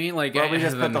know what I mean? Like, well, we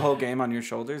just put the whole game on your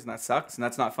shoulders, and that sucks, and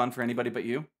that's not fun for anybody but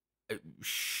you.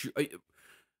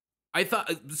 I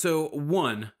thought so.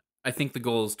 One, I think the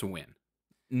goal is to win.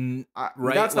 Right?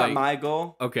 That's not my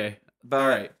goal. Okay. But, all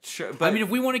right. Sure, but I mean, if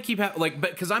we want to keep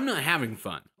because I'm not having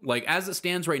fun. Like as it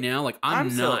stands right now, like I'm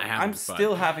still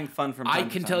having fun from time I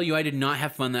can tell you I did not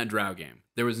have fun that Drow game.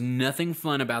 There was nothing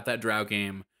fun about that Drow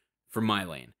game for my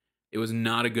lane. It was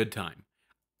not a good time.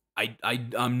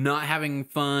 I'm not having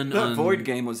fun. The Void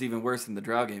game was even worse than the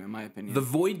Drow game, in my opinion. The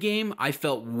Void game, I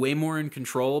felt way more in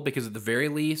control because at the very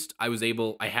least, I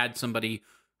had somebody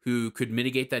who could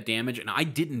mitigate that damage, and I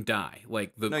didn't die.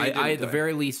 Like I at the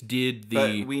very least did the.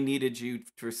 But we needed you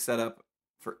to set up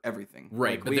for everything,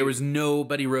 right? Like but there was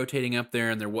nobody rotating up there,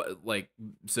 and there was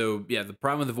so yeah. The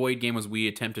problem with the Void game was we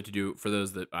attempted to do for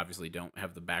those that obviously don't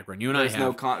have the background. You and There's I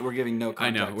have. We're giving no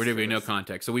context. I know we're giving no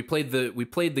context. So we played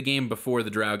the game before the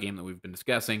Drow game that we've been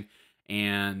discussing.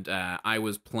 And I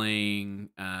was playing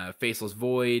Faceless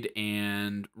Void,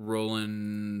 and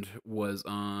Roland was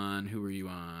on. Who were you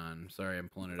on? Sorry, I'm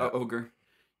pulling it up. Ogre.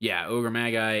 Yeah, Ogre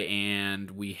Magi,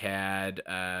 and we had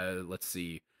let's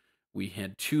see, we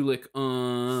had Tulik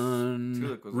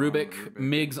on Rubik,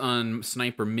 Migs on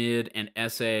Sniper Mid, and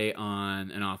SA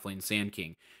on an offlane Sand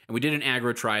King, and we did an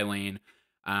aggro tri lane.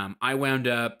 I wound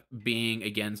up being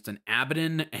against an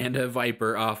Abaddon and a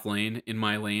Viper offlane in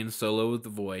my lane, solo with the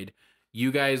Void.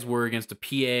 You guys were against a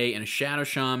PA and a Shadow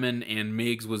Shaman, and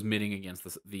Migs was midding against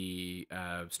the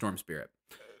Storm Spirit.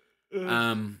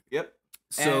 Yep.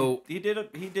 So and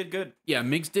he did good. Yeah,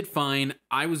 Migs did fine.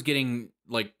 I was getting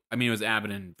it was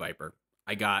Abaddon and Viper.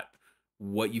 I got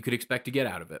what you could expect to get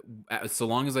out of it. So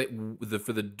long as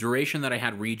for the duration that I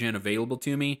had regen available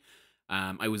to me,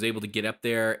 I was able to get up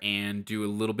there and do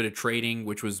a little bit of trading,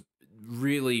 which was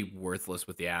really worthless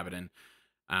with the Abaddon.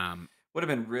 Would have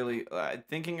been really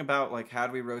thinking about like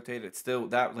had we rotated, still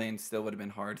that lane still would have been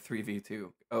hard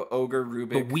 3v2. Ogre But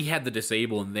Rubik, we had the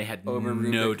disable, and they had Ogre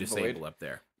no Rubik disable Void. up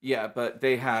there. Yeah, but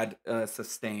they had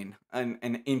sustain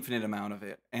an infinite amount of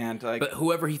it, and like But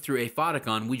whoever he threw aphotic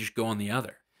on, we just go on the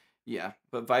other. yeah,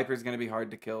 but Viper's gonna be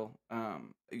hard to kill.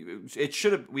 We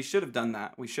should have done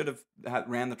that. We should have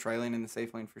ran the tri lane in the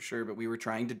safe lane for sure. But we were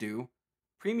trying to do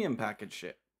premium package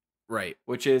shit, Right.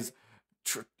 which is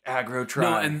aggro tri.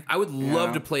 No, and I would love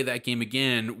know? to play that game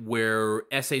again where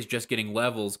SA's just getting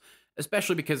levels,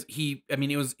 especially because it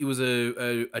was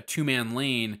a 2-man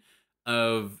lane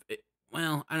of,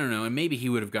 well, I don't know, and maybe he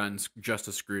would have gotten just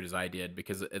as screwed as I did,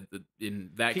 because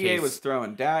in that PA case was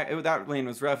throwing that lane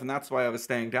was rough, and that's why I was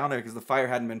staying down there, because the fire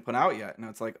hadn't been put out yet. And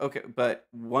it's like, okay, but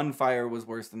one fire was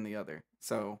worse than the other.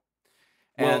 So,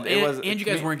 and you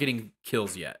guys weren't getting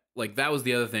kills yet. Like, that was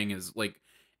the other thing, is like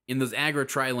in those aggro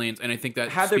tri lanes, and I think that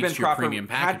had there speaks been to your proper premium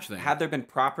package thing. Had there been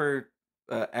proper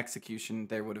execution,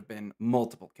 there would have been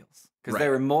multiple kills, because Right.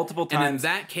 there were multiple And in times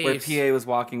that where case, PA was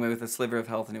walking away with a sliver of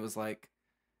health, and it was like,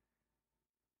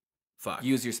 fuck.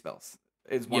 use your spells.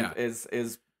 Is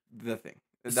the thing.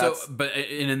 But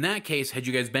in that case, had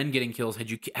you guys been getting kills, had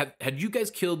you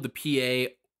guys killed the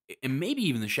PA and maybe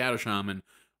even the Shadow Shaman,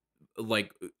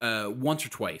 like once or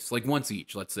twice, like once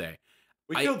each, let's say.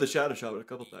 We killed the Shadow Shaman a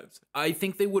couple times. I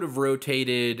think they would have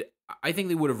rotated. I think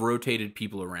they would have rotated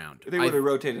people around. They would have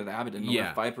rotated Abaddon,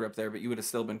 Yeah. Viper up there, but you would have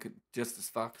still been just as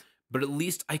fucked. But at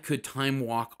least I could time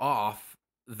walk off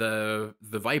the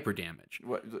Viper damage.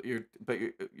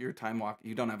 Your time walk,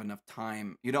 you don't have enough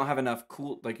time. You don't have enough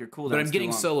your cooldown. But I'm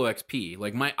getting solo XP.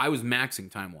 Like I was maxing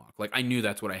time walk. Like I knew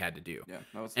that's what I had to do. Yeah,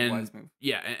 that was a wise move.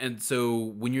 Yeah, and so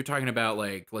when you're talking about,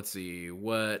 like, let's see,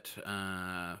 what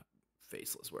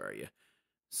Faceless, where are you?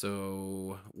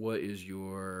 So what is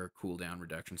your cooldown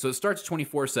reduction? So it starts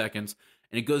 24 seconds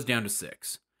and it goes down to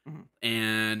 6. Mm-hmm.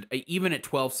 And even at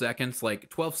 12 seconds, like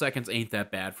 12 seconds ain't that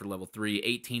bad for level 3.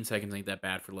 18 seconds ain't that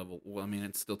bad for level. Well, I mean,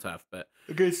 it's still tough, but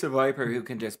against a Viper who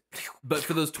can just. But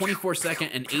for those 24-second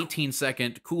and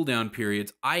 18-second cooldown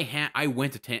periods, I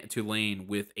went to lane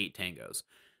with 8 tangos.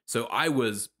 So I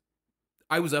was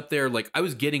up there, like I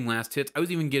was getting last hits. I was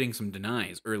even getting some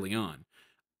denies early on.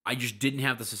 I just didn't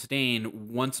have the sustain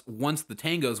once the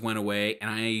tangos went away, and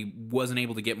I wasn't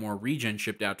able to get more regen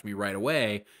shipped out to me right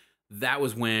away. That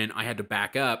was when I had to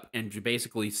back up and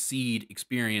basically seed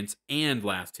experience and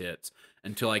last hits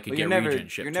until I could get regen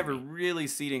shipped. You're never really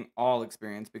seeding all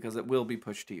experience, because it will be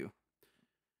pushed to you.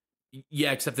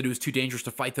 Yeah, except that it was too dangerous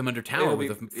to fight them under tower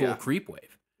with a full creep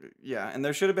wave. Yeah, and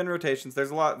there should have been rotations.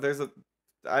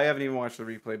 I haven't even watched the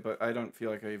replay, but I don't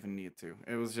feel like I even need to.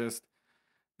 It was just,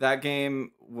 that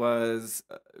game was,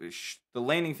 the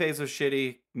laning phase was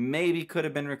shitty. Maybe could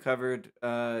have been recovered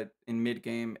in mid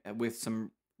game with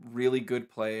some really good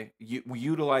play,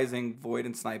 utilizing Void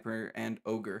and Sniper and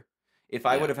Ogre. If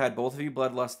I would have had both of you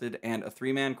Bloodlusted and a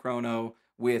 3-man Chrono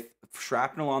with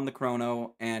Shrapnel on the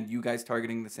Chrono and you guys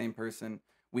targeting the same person,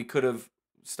 we could have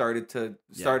started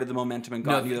the momentum and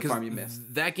gotten you the farm you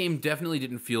missed. That game definitely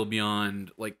didn't feel beyond,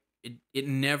 like, it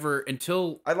never,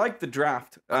 until I liked the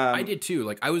draft. I did too.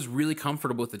 Like, I was really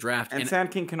comfortable with the draft. And Sand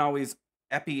King can always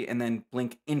epi and then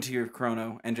blink into your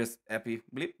Chrono and just epi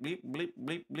bleep bleep bleep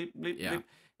bleep bleep bleep. Yeah. Bleep.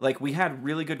 Like, we had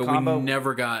really good but combo. we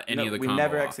never got any of the combo. We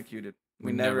never off. executed.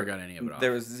 We never got any of it off.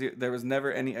 There was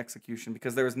never any execution,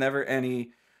 because there was never any,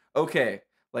 okay,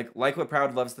 like what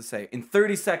Proud loves to say, in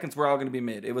 30 seconds we're all going to be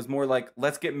mid. It was more like,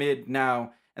 let's get mid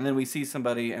now, and then we see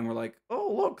somebody and we're like,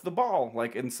 oh, look, the ball,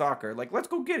 like in soccer, like, let's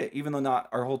go get it, even though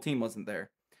our whole team wasn't there.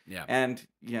 Yeah. And,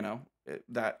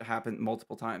 that happened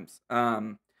multiple times.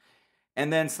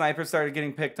 And then Sniper started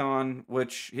getting picked on,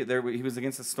 which he was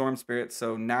against the Storm Spirit,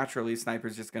 so naturally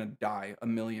Sniper's just going to die a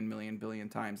million billion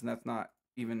times, and that's not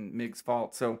even Mig's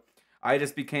fault. So I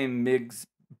just became Mig's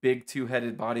big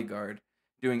 2-headed bodyguard,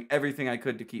 doing everything I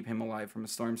could to keep him alive from a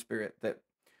Storm Spirit that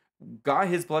got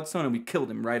his Bloodstone, and we killed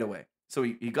him right away. So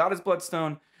he got his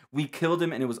Bloodstone, we killed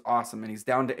him, and it was awesome, and he's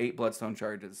down to 8 Bloodstone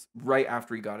charges right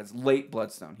after he got his late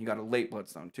Bloodstone. He got a late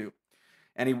Bloodstone too.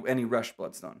 And he rushed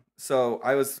Bloodstone. So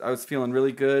I was feeling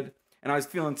really good, and I was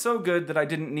feeling so good that I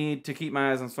didn't need to keep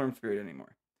my eyes on Storm Spirit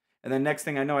anymore. And then next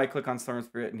thing I know, I click on Storm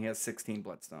Spirit, and he has 16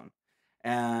 Bloodstone.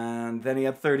 And then he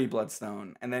had 30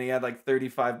 Bloodstone, and then he had like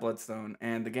 35 Bloodstone.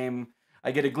 And the game,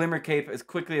 I get a Glimmer Cape as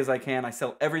quickly as I can. I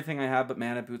sell everything I have but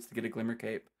Mana Boots to get a Glimmer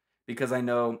Cape, because I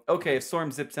know, okay, if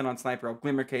Storm zips in on Sniper, I'll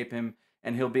Glimmer Cape him,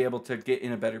 and he'll be able to get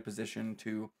in a better position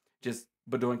to just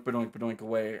badoink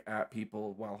away at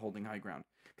people while holding high ground.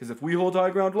 Because if we hold high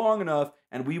ground long enough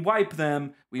and we wipe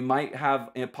them, we might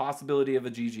have a possibility of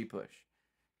a GG push.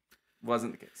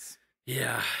 Wasn't the case.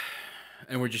 Yeah.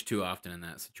 And we're just too often in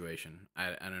that situation.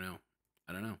 I don't know.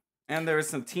 I don't know. And there was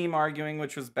some team arguing,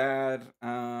 which was bad,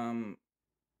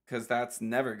 because that's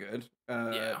never good.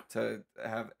 To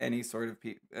have any sort of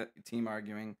team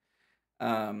arguing,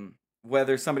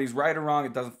 whether somebody's right or wrong,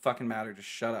 it doesn't fucking matter. Just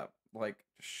shut up. Like,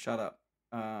 just shut up.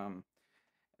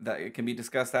 That it can be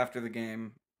discussed after the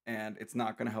game, and it's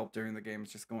not going to help during the game.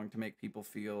 It's just going to make people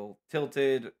feel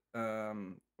tilted,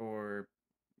 or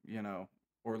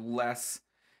or less.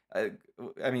 I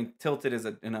mean, tilted is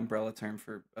an umbrella term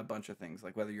for a bunch of things,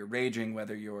 like whether you're raging,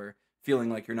 whether you're feeling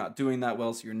like you're not doing that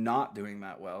well, so you're not doing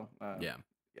that well. Yeah.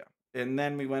 And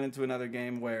then we went into another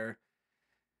game where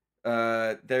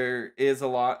there is a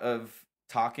lot of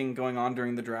talking going on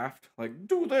during the draft. Like,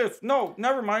 do this. No,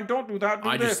 never mind. Don't do that.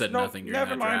 I just said nothing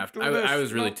during that draft. I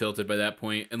was really tilted by that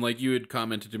point. And like you had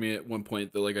commented to me at one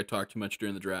point that like I talked too much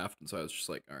during the draft. And so I was just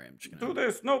like, all right, I'm just going to do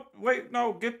this. Nope. Wait,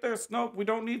 no, get this. Nope. We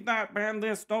don't need that. Ban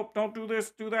this. Nope. Don't do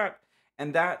this. Do that.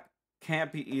 And that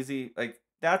can't be easy. Like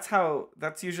that's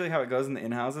usually how it goes in the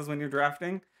in-houses when you're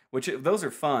drafting, those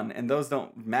are fun and those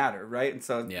don't matter. Right. And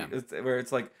so it's where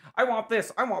it's like, I want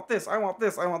this. I want this. I want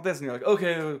this. I want this. And you're like,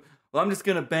 okay, well, I'm just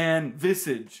gonna ban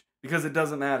Visage because it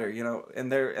doesn't matter, And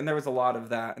there was a lot of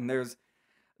that, and there's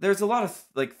a lot of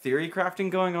like theory crafting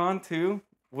going on too,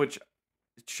 which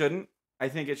it shouldn't. I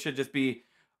think it should just be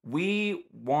we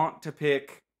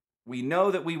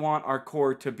know that we want our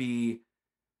core to be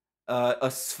a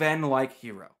Sven-like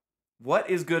hero. What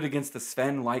is good against the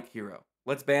Sven-like hero?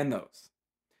 Let's ban those.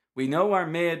 We know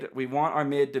we want our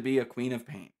mid to be a Queen of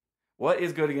Pain. What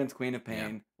is good against Queen of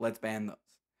Pain? Yeah. Let's ban those.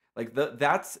 Like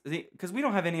because we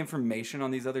don't have any information on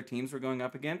these other teams we're going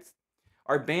up against.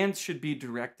 Our bans should be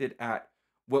directed at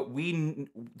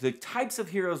the types of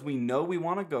heroes we know we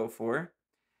want to go for,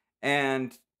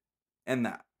 and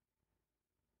that,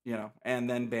 and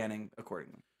then banning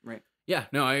accordingly, right? Yeah,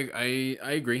 no, I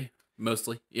agree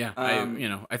mostly. Yeah,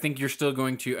 I think you're still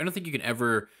going to. I don't think you can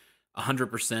ever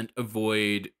 100%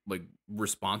 avoid like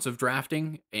responsive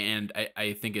drafting, and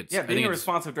I think it's being a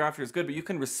responsive drafter is good, but you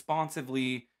can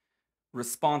responsively.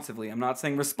 I'm not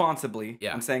saying responsibly.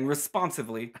 Yeah. I'm saying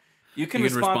responsively. You can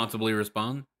responsibly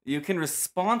respond. You can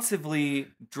responsibly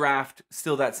draft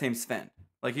still that same Sven.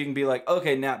 Like you can be like,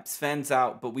 okay, now Sven's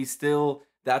out, but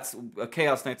that's a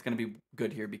Chaos Knight's going to be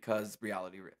good here because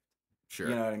Reality Rift. Sure.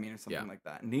 You know what I mean? Or something like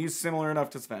that. And he's similar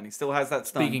enough to Sven. He still has that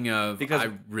stun. Speaking of, I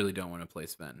really don't want to play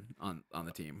Sven on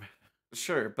the team.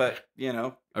 Sure, but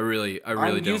I really I'm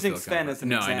don't using Sven as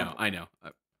an example. I know.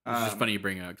 It's just funny you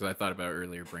bring it up because I thought about it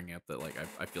earlier, bringing up that like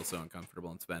I feel so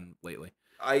uncomfortable in Sven lately.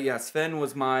 Sven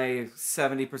was my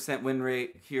 70% win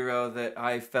rate hero that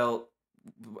I felt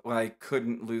I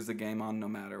couldn't lose the game on no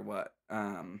matter what.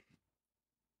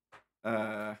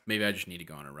 Maybe I just need to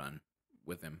go on a run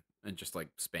with him and just like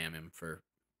spam him for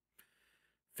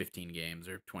 15 games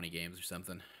or 20 games or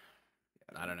something.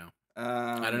 I don't know.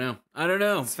 I don't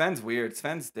know. Sven's weird.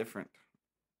 Sven's different.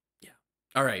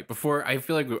 All right, before I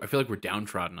feel like we're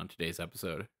downtrodden on today's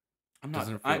episode. I'm not.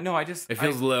 It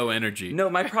feels low energy. No,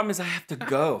 my problem is I have to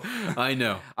go. I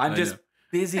know. I'm just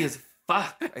busy as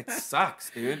fuck. It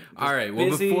sucks, dude. All right. Well,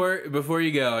 before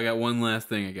you go, I got one last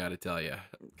thing I got to tell you.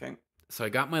 Okay. So I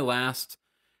got my last.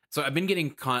 So I've been getting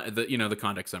the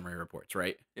conduct summary reports,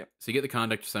 right? Yep. So you get the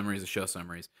conduct summaries, the show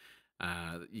summaries.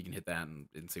 You can hit that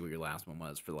and see what your last one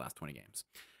was for the last 20 games.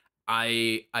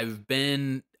 I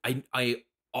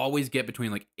always get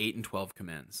between like 8 and 12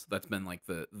 commands. That's been like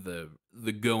the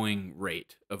going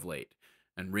rate of late.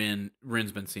 And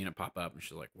Rin's been seeing it pop up, and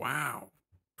she's like, "Wow,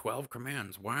 12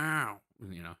 commands! Wow!"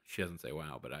 She doesn't say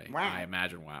 "wow," but I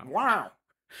imagine "wow."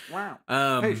 Wow.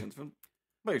 Patience.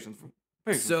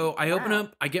 So I open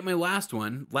up. I get my last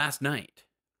one last night,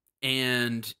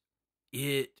 and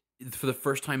for the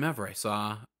first time ever, I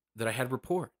saw that I had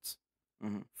reports.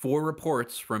 Mm-hmm. 4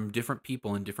 reports from different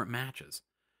people in different matches,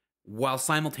 while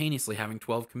simultaneously having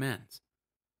 12 commands.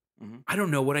 Mm-hmm. I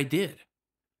don't know what I did.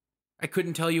 I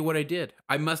couldn't tell you what I did.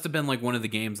 I must have been like one of the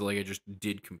games that like I just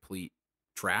did complete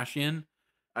trash in.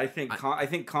 I think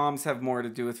comms have more to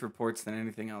do with reports than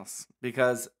anything else,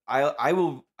 because I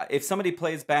will, if somebody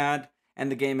plays bad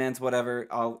and the game ends, whatever,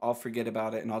 I'll forget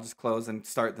about it and I'll just close and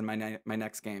start my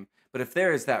next game. But if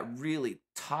there is that really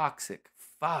toxic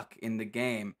fuck in the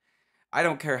game, I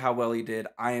don't care how well he did.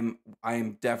 I am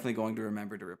definitely going to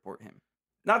remember to report him.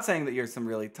 Not saying that you're some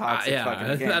really toxic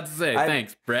fucking game. That's to say.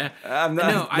 Thanks, Brett. That's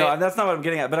not what I'm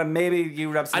getting at. But maybe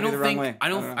you rubbed somebody the wrong way.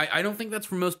 I don't think that's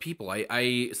for most people.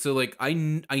 I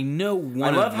know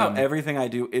one. I love how everything I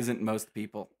do isn't most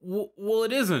people. Well,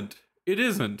 it isn't. It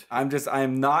isn't.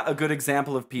 I'm not a good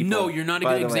example of people. No, you're not a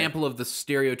good example of the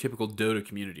stereotypical Dota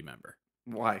community member.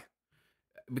 Why?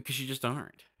 Because you just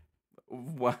aren't.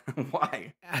 Why?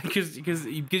 Because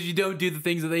you don't do the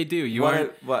things that they do. You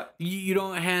aren't. What? You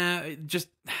don't have just.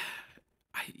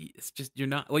 It's just you're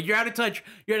not like you're out of touch.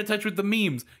 You're out of touch with the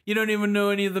memes. You don't even know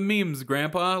any of the memes,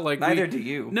 Grandpa. Like neither do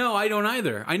you. No, I don't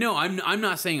either. I know. I'm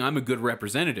not saying I'm a good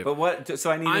representative. But what?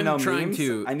 So I need to know memes.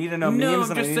 I need to know no,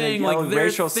 memes. I'm and just I need saying to like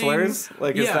racial slurs.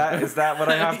 Like is that what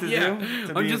I have to yeah.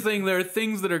 do? I'm just saying there are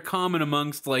things that are common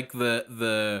amongst like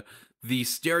the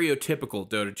stereotypical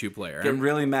Dota 2 player. Get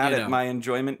really mad at my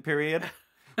enjoyment period.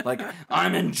 Like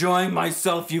I'm enjoying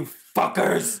myself, you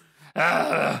fuckers.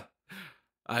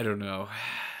 I don't know.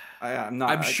 I'm not.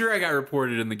 I'm sure I got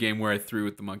reported in the game where I threw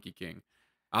with the Monkey King.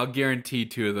 I'll guarantee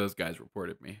 2 of those guys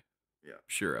reported me. Yeah.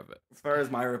 Sure of it. As far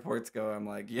as my reports go, I'm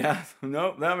like, yeah,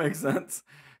 nope, that makes sense.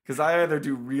 Because I either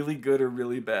do really good or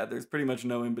really bad. There's pretty much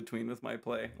no in between with my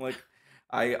play. Like,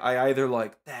 I either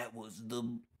like, that was the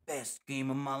best game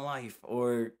of my life,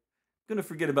 or gonna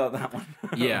forget about that one.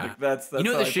 Yeah. Like, that's you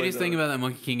know what the shittiest thing about that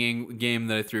Monkey King game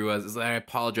that I threw was is that I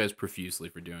apologized profusely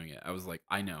for doing it. I was like,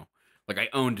 I know. Like I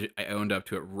owned up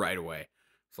to it right away.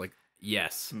 It's like,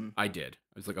 yes, I did.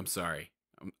 I was like, I'm sorry.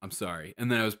 I'm sorry. And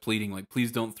then I was pleading like,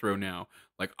 please don't throw now.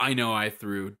 Like I know I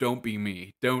threw. Don't be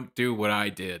me. Don't do what I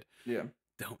did. Yeah.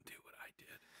 Don't do what I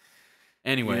did.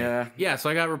 Anyway. Yeah, so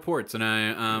I got reports and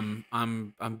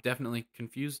I'm definitely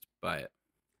confused by it.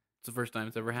 It's the first time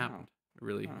it's ever happened. It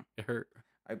really it hurt.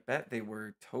 I bet they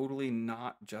were totally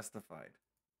not justified.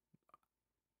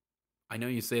 I know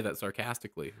you say that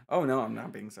sarcastically. Oh, no, I'm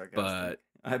not being sarcastic. But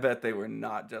I bet they were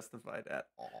not justified at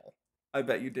all. I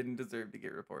bet you didn't deserve to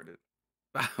get reported.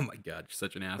 Oh my God, you're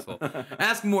such an asshole.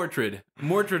 Ask Mortrid.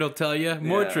 Mortrid will tell you.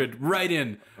 Mortrid, right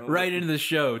into the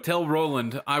show. Tell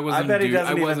Roland I wasn't a douchebag the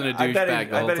whole I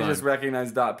bet he time. just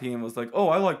recognized .p and was like, oh,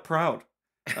 I like Proud.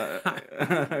 You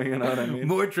know what I mean?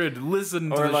 Mortrid, listen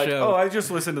to the show. Oh, I just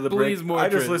listened to the Please, I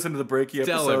just listened to the breaky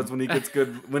episodes when he gets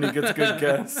good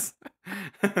guests.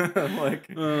 Like,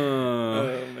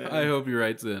 oh, man. I hope he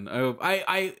writes in. I hope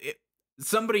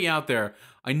somebody out there.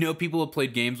 I know people have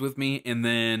played games with me, and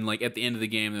then like at the end of the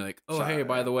game, they're like, "Oh, hey,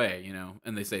 by the way," you know,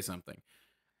 and they say something.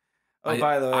 Oh,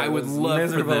 by the way, I would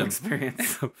love for them.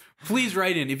 Experience. Please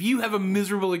write in. If you have a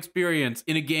miserable experience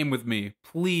in a game with me,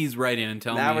 please write in and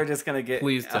tell me. Now we're just going to get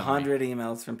 100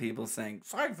 emails from people saying,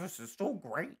 Cyphus is so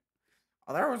great.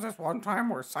 There was this one time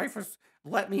where Cyphus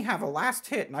let me have a last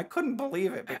hit, and I couldn't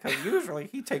believe it, because usually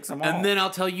he takes them all. And then I'll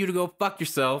tell you to go fuck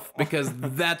yourself, because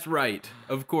that's right.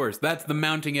 Of course. That's the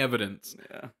mounting evidence.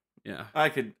 Yeah. Yeah. I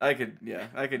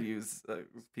could use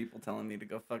people telling me to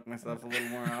go fuck myself a little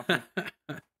more often.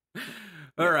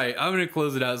 All right, I'm gonna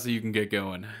close it out so you can get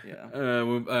going. Yeah.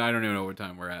 I don't even know what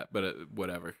time we're at, but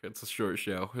whatever. It's a short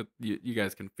show. You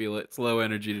guys can feel it. It's low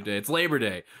energy today. It's Labor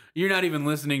Day. You're not even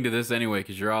listening to this anyway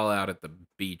because you're all out at the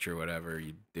beach or whatever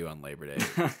you do on Labor Day,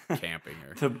 camping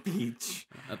or the beach.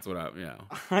 That's what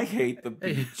I hate the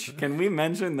beach. Can we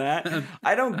mention that?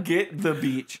 I don't get the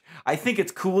beach. I think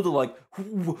it's cool to like,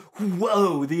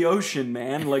 whoa, the ocean,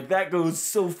 man. Like that goes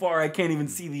so far I can't even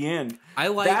see the end.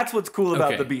 That's what's cool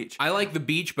about the beach. I like the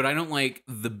beach, but I don't like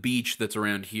the beach that's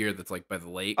around here that's like by the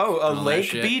lake. Oh, a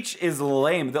lake beach is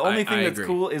lame. The only thing that's agree.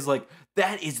 cool is like,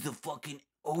 that is the fucking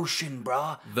ocean,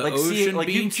 brah. The like, ocean beach?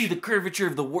 You can see the curvature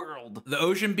of the world. The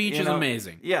ocean beach is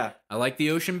amazing. Yeah. I like the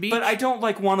ocean beach. But I don't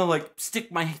like want to like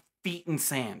stick my feet in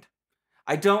sand.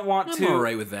 I don't want to. I'm all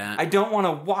right with that. I don't want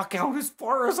to walk out as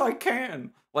far as I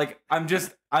can. Like, I'm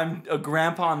a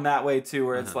grandpa in that way too,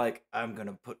 where it's like, I'm going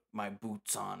to put my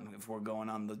boots on if we're going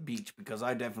on the beach because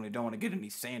I definitely don't want to get any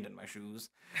sand in my shoes.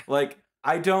 Like,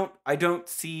 I don't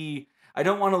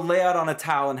want to lay out on a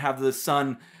towel and have the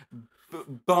sun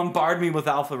bombard me with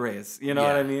alpha rays. You know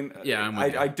what I mean? Yeah, I'm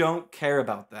with you. I don't care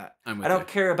about that. I don't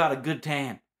care about a good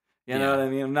tan. You know what I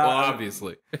mean?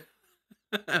 Obviously.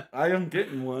 I am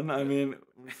getting one. I mean,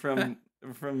 from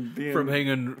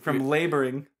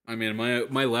laboring. I mean,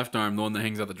 my left arm, the one that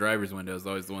hangs out the driver's window, is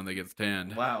always the one that gets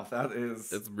tanned. Wow,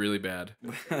 it's really bad.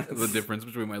 The difference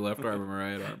between my left arm and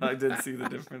my right arm. I did see the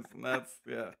difference, and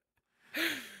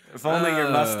if only your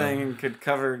Mustang could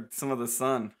cover some of the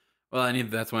sun. Well,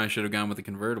 that's why I should have gone with the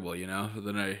convertible, you know?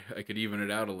 Then I could even it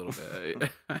out a little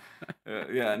bit.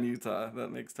 Yeah, in Utah,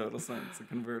 that makes total sense. A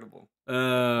convertible.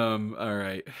 All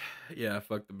right. Yeah,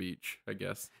 fuck the beach, I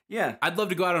guess. Yeah. I'd love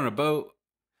to go out on a boat.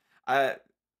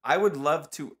 I would love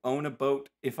to own a boat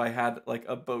if I had like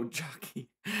a boat jockey.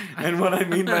 And what I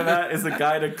mean by that is a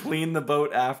guy to clean the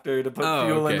boat after, to put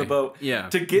fuel in the boat,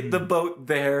 to get the boat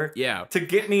there, to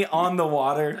get me on the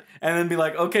water, and then be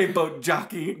like, okay, boat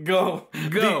jockey, go.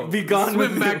 Be gone.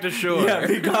 Swim back to shore. Yeah,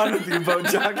 be gone with you, boat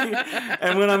jockey.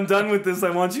 And when I'm done with this, I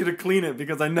want you to clean it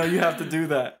because I know you have to do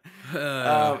that.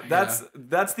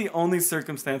 That's the only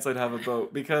circumstance I'd have a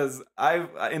boat, because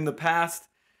in the past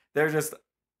they're just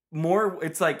more.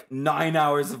 It's like 9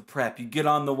 hours of prep. You get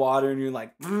on the water and you're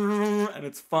like, and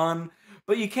it's fun,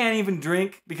 but you can't even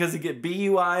drink because you get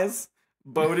BUIs.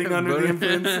 Boating under the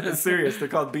influence. It's serious. They're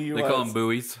called BUIs. They call them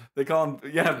buoys. They call them,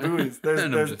 buoys.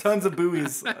 There's tons of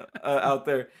buoys out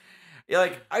there. Yeah,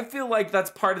 like, I feel like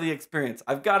that's part of the experience.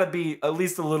 I've got to be at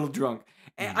least a little drunk.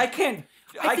 And I can't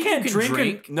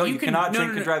drink. You cannot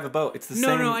drink and drive a boat. It's the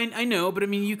same. No, I know, but I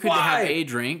mean, you could have a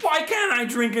drink. Why can't I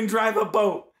drink and drive a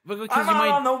boat? Because I'm you might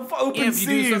on the open seas. If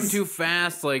you do something too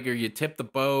fast, like, or you tip the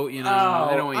boat, you know,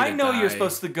 I don't want you to die. You're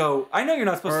supposed to go. I know you're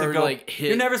not supposed to go. Like,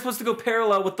 you're never supposed to go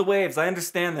parallel with the waves. I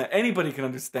understand that. Anybody can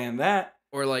understand that.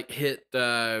 Or like hit,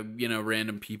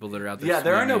 random people that are out there. Yeah,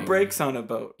 there are no brakes on a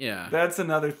boat. Yeah, that's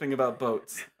another thing about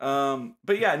boats.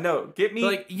 But yeah, no, get me.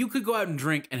 Like, you could go out and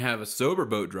drink and have a sober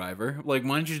boat driver. Like,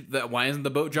 why isn't the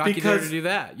boat jockey there to do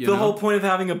that? The whole point of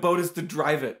having a boat is to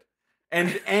drive it,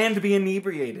 and be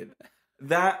inebriated.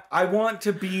 That I want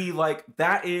to be like.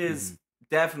 That is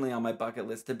definitely on my bucket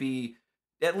list, to be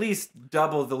at least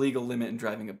double the legal limit in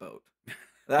driving a boat.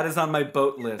 That is on my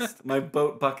boat list, my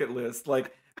boat bucket list.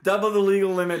 Like, double the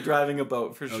legal limit driving a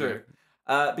boat for sure.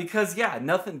 Because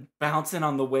nothing bouncing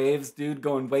on the waves, dude,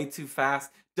 going way too fast.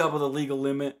 Double the legal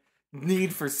limit.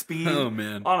 Need for speed. Oh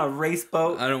man, on a race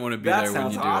boat. I don't want to be there when you do it.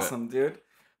 That sounds awesome, dude.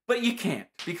 But you can't,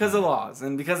 because of laws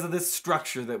and because of this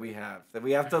structure that we have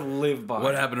to live by.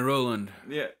 What happened to Roland?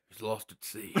 Yeah. He's lost at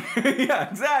sea. Yeah,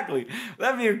 exactly.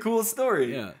 That'd be a cool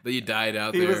story. Yeah, that you died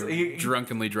out there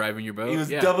drunkenly driving your boat. He was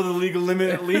double the legal limit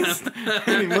at least,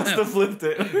 and he must have flipped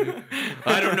it.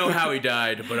 I don't know how he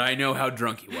died, but I know how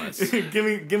drunk he was.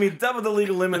 give me double the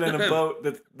legal limit in a boat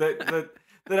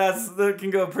that can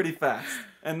go pretty fast,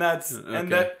 and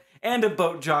and a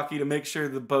boat jockey to make sure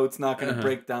the boat's not going to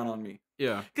break down on me.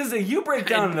 Yeah. Because if you break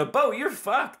down in a boat, you're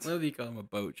fucked. What do you call him, a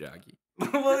boat jockey?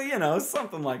 Well,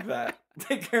 something like that.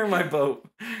 Take care of my boat.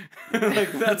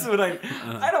 Like, that's what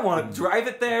I don't want to drive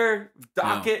it there,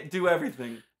 dock it, do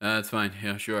everything. That's fine.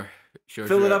 Yeah, sure.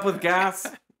 Fill it up with gas.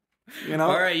 All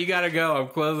right, you gotta go. I'm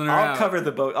closing her out. I'll cover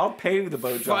the boat. I'll pay the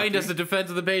boat jockey. Find us at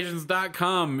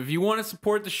defenseofthepatients.com. If you want to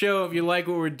support the show, if you like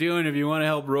what we're doing, if you want to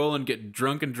help Roland get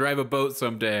drunk and drive a boat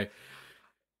someday.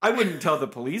 I wouldn't tell the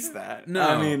police that.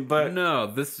 No,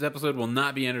 this episode will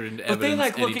not be entered into evidence. But they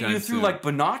look at you through like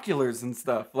binoculars and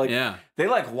stuff. Like, they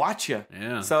watch you.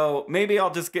 Yeah. So maybe I'll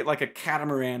just get like a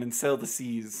catamaran and sail the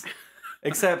seas.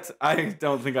 Except I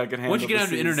don't think I could handle. Once you get out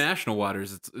into international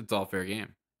waters, it's all fair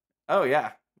game. Oh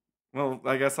yeah. Well,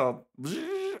 I guess I'll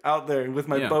out there with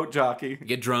my boat jockey.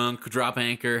 Get drunk, drop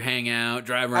anchor, hang out,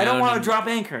 drive around. I don't want to drop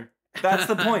anchor. That's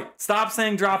the point. Stop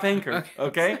saying drop anchor.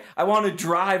 Okay? I want to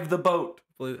drive the boat.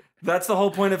 That's the whole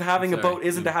point of having a boat,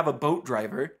 isn't to have a boat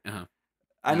driver.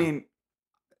 I mean,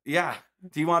 yeah.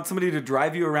 Do you want somebody to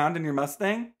drive you around in your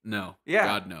Mustang? No. Yeah.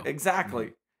 God, no.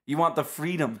 Exactly. You want the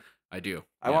freedom. I do.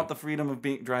 I want the freedom of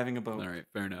driving a boat. All right.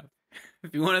 Fair enough.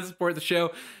 If you want to support the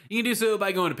show, you can do so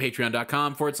by going to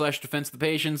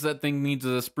patreon.com/defenseofthepatients. That thing needs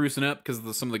sprucing up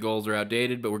because some of the goals are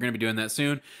outdated, but we're going to be doing that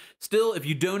soon. Still, if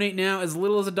you donate now as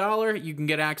little as $1, you can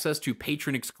get access to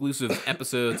patron-exclusive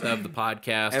episodes of the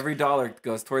podcast. Every dollar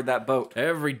goes toward that boat.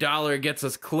 Every dollar gets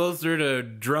us closer to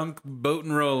drunk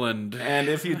boating Roland. And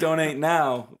if you donate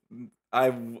now, I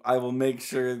will make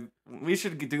sure we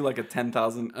should do like a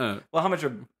 10,000. Well, how much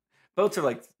are boats are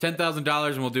like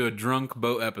 $10,000, and we'll do a drunk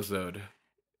boat episode.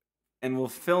 And we'll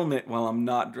film it while I'm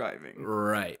not driving.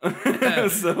 Right.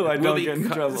 So I don't get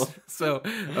in trouble. So,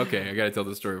 okay, I got to tell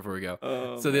this story before we go.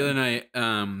 So the other night,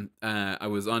 I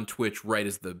was on Twitch right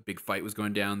as the big fight was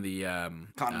going down. The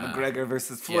Conor McGregor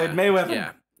versus Floyd Mayweather.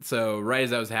 Yeah. So right as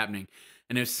that was happening,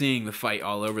 and I was seeing the fight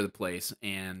all over the place,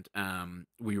 and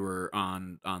we were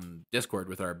on Discord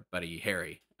with our buddy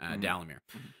Harry Dalamir.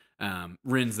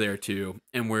 Rin's there too,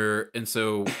 and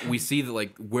so we see that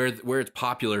like where it's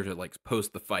popular to like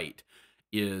post the fight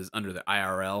is under the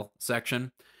IRL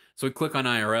section. So we click on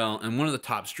IRL, and one of the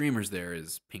top streamers there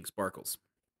is Pink Sparkles,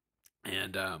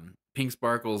 and Pink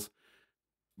Sparkles,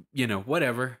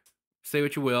 whatever, say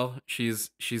what you will, she's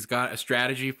got a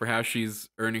strategy for how she's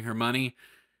earning her money,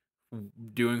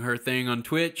 doing her thing on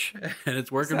Twitch, and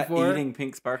it's working for her. Eating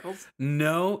Pink Sparkles?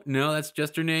 No, that's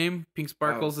just her name. Pink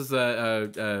Sparkles is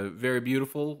a very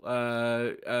beautiful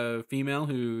female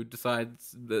who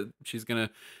decides that she's gonna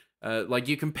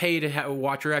you can pay to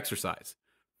watch her exercise,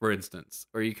 for instance,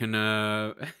 or you can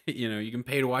you can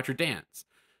pay to watch her dance.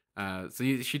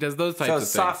 She does those types of things.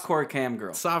 So softcore cam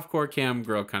girl. Softcore cam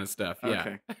girl kind of stuff.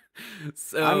 Okay. Yeah.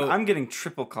 So I'm getting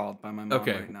triple called by my mom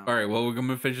right now. All right. Well, we're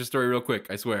gonna finish the story real quick.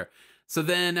 I swear. So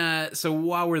then, so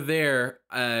while we're there,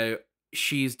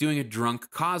 she's doing a drunk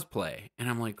cosplay, and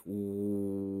I'm like,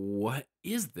 what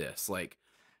is this? Like,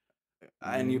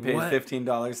 and you paid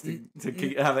 $15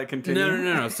 to have it continue?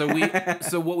 No. So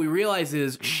what we realize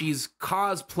is she's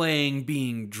cosplaying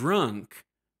being drunk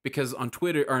because on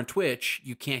Twitter or on Twitch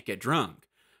you can't get drunk.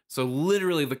 So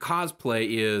literally the cosplay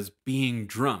is being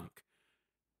drunk.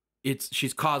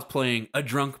 She's cosplaying a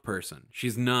drunk person.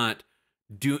 She's not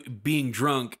being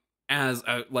drunk as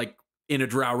in a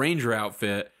Drow Ranger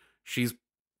outfit. She's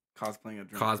cosplaying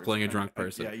a drunk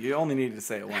person. Yeah, you only needed to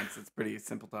say it once. It's a pretty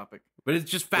simple topic. But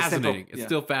it's just fascinating. It's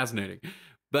still fascinating.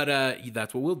 But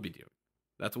that's what we'll be doing.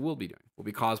 We'll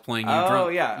be cosplaying you drunk. Oh,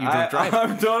 yeah. You drunk driving.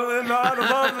 I'm totally not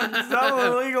above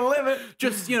the legal limit.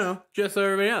 Just so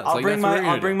everybody else. I'll bring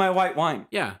my white wine.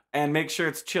 Yeah. And make sure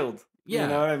it's chilled. Yeah. You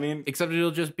know what I mean? Except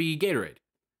it'll just be Gatorade.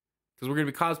 Because we're going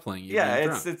to be cosplaying you. Yeah,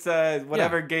 it's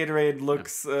whatever Gatorade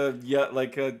looks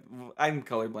like I'm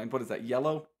colorblind. What is that?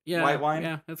 Yellow? Yeah. White wine?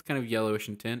 Yeah, that's kind of yellowish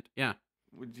in tint. Yeah.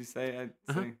 Would you say? I'd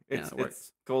say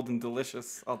it's golden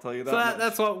delicious. I'll tell you that. So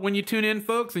that's what when you tune in,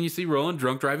 folks, and you see Roland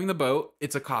drunk driving the boat,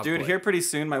 it's a cosplay. Dude, here pretty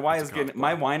soon, my wine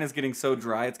is getting so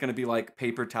dry, it's gonna be like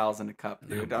paper towels in a cup,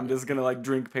 dude. I'm just gonna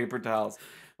drink paper towels.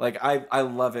 I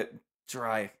love it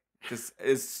dry. Just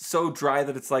it's so dry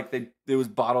that it's like it was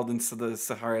bottled into the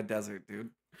Sahara Desert, dude.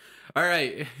 All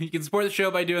right, you can support the show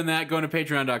by doing that. Going to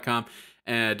patreon.com.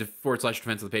 /Defense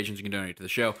of the Patients, you can donate to the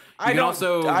show. You can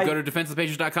also go to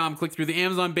defenseofthepatriots.com, click through the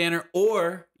Amazon banner,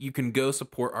 or you can go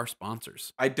support our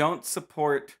sponsors. I don't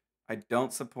support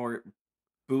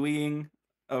buoying,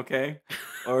 okay,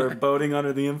 or boating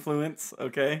under the influence,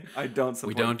 okay. I don't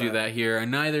support. We don't do that here,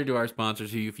 and neither do our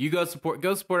sponsors. If you go support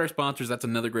our sponsors, that's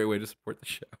another great way to support the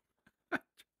show.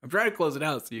 I'm trying to close it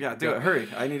out. So you do it. Hurry.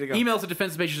 I need to go. Email us at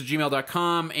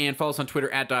defenseofpatients@gmail.com and follow us on Twitter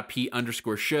at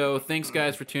 @P_show. Thanks,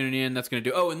 guys, for tuning in. That's going to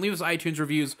do. Oh, and leave us iTunes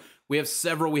reviews. We have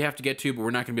several we have to get to, but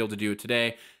we're not going to be able to do it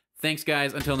today. Thanks,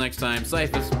 guys. Until next time,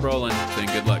 Cyphus, Roland, saying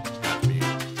good luck.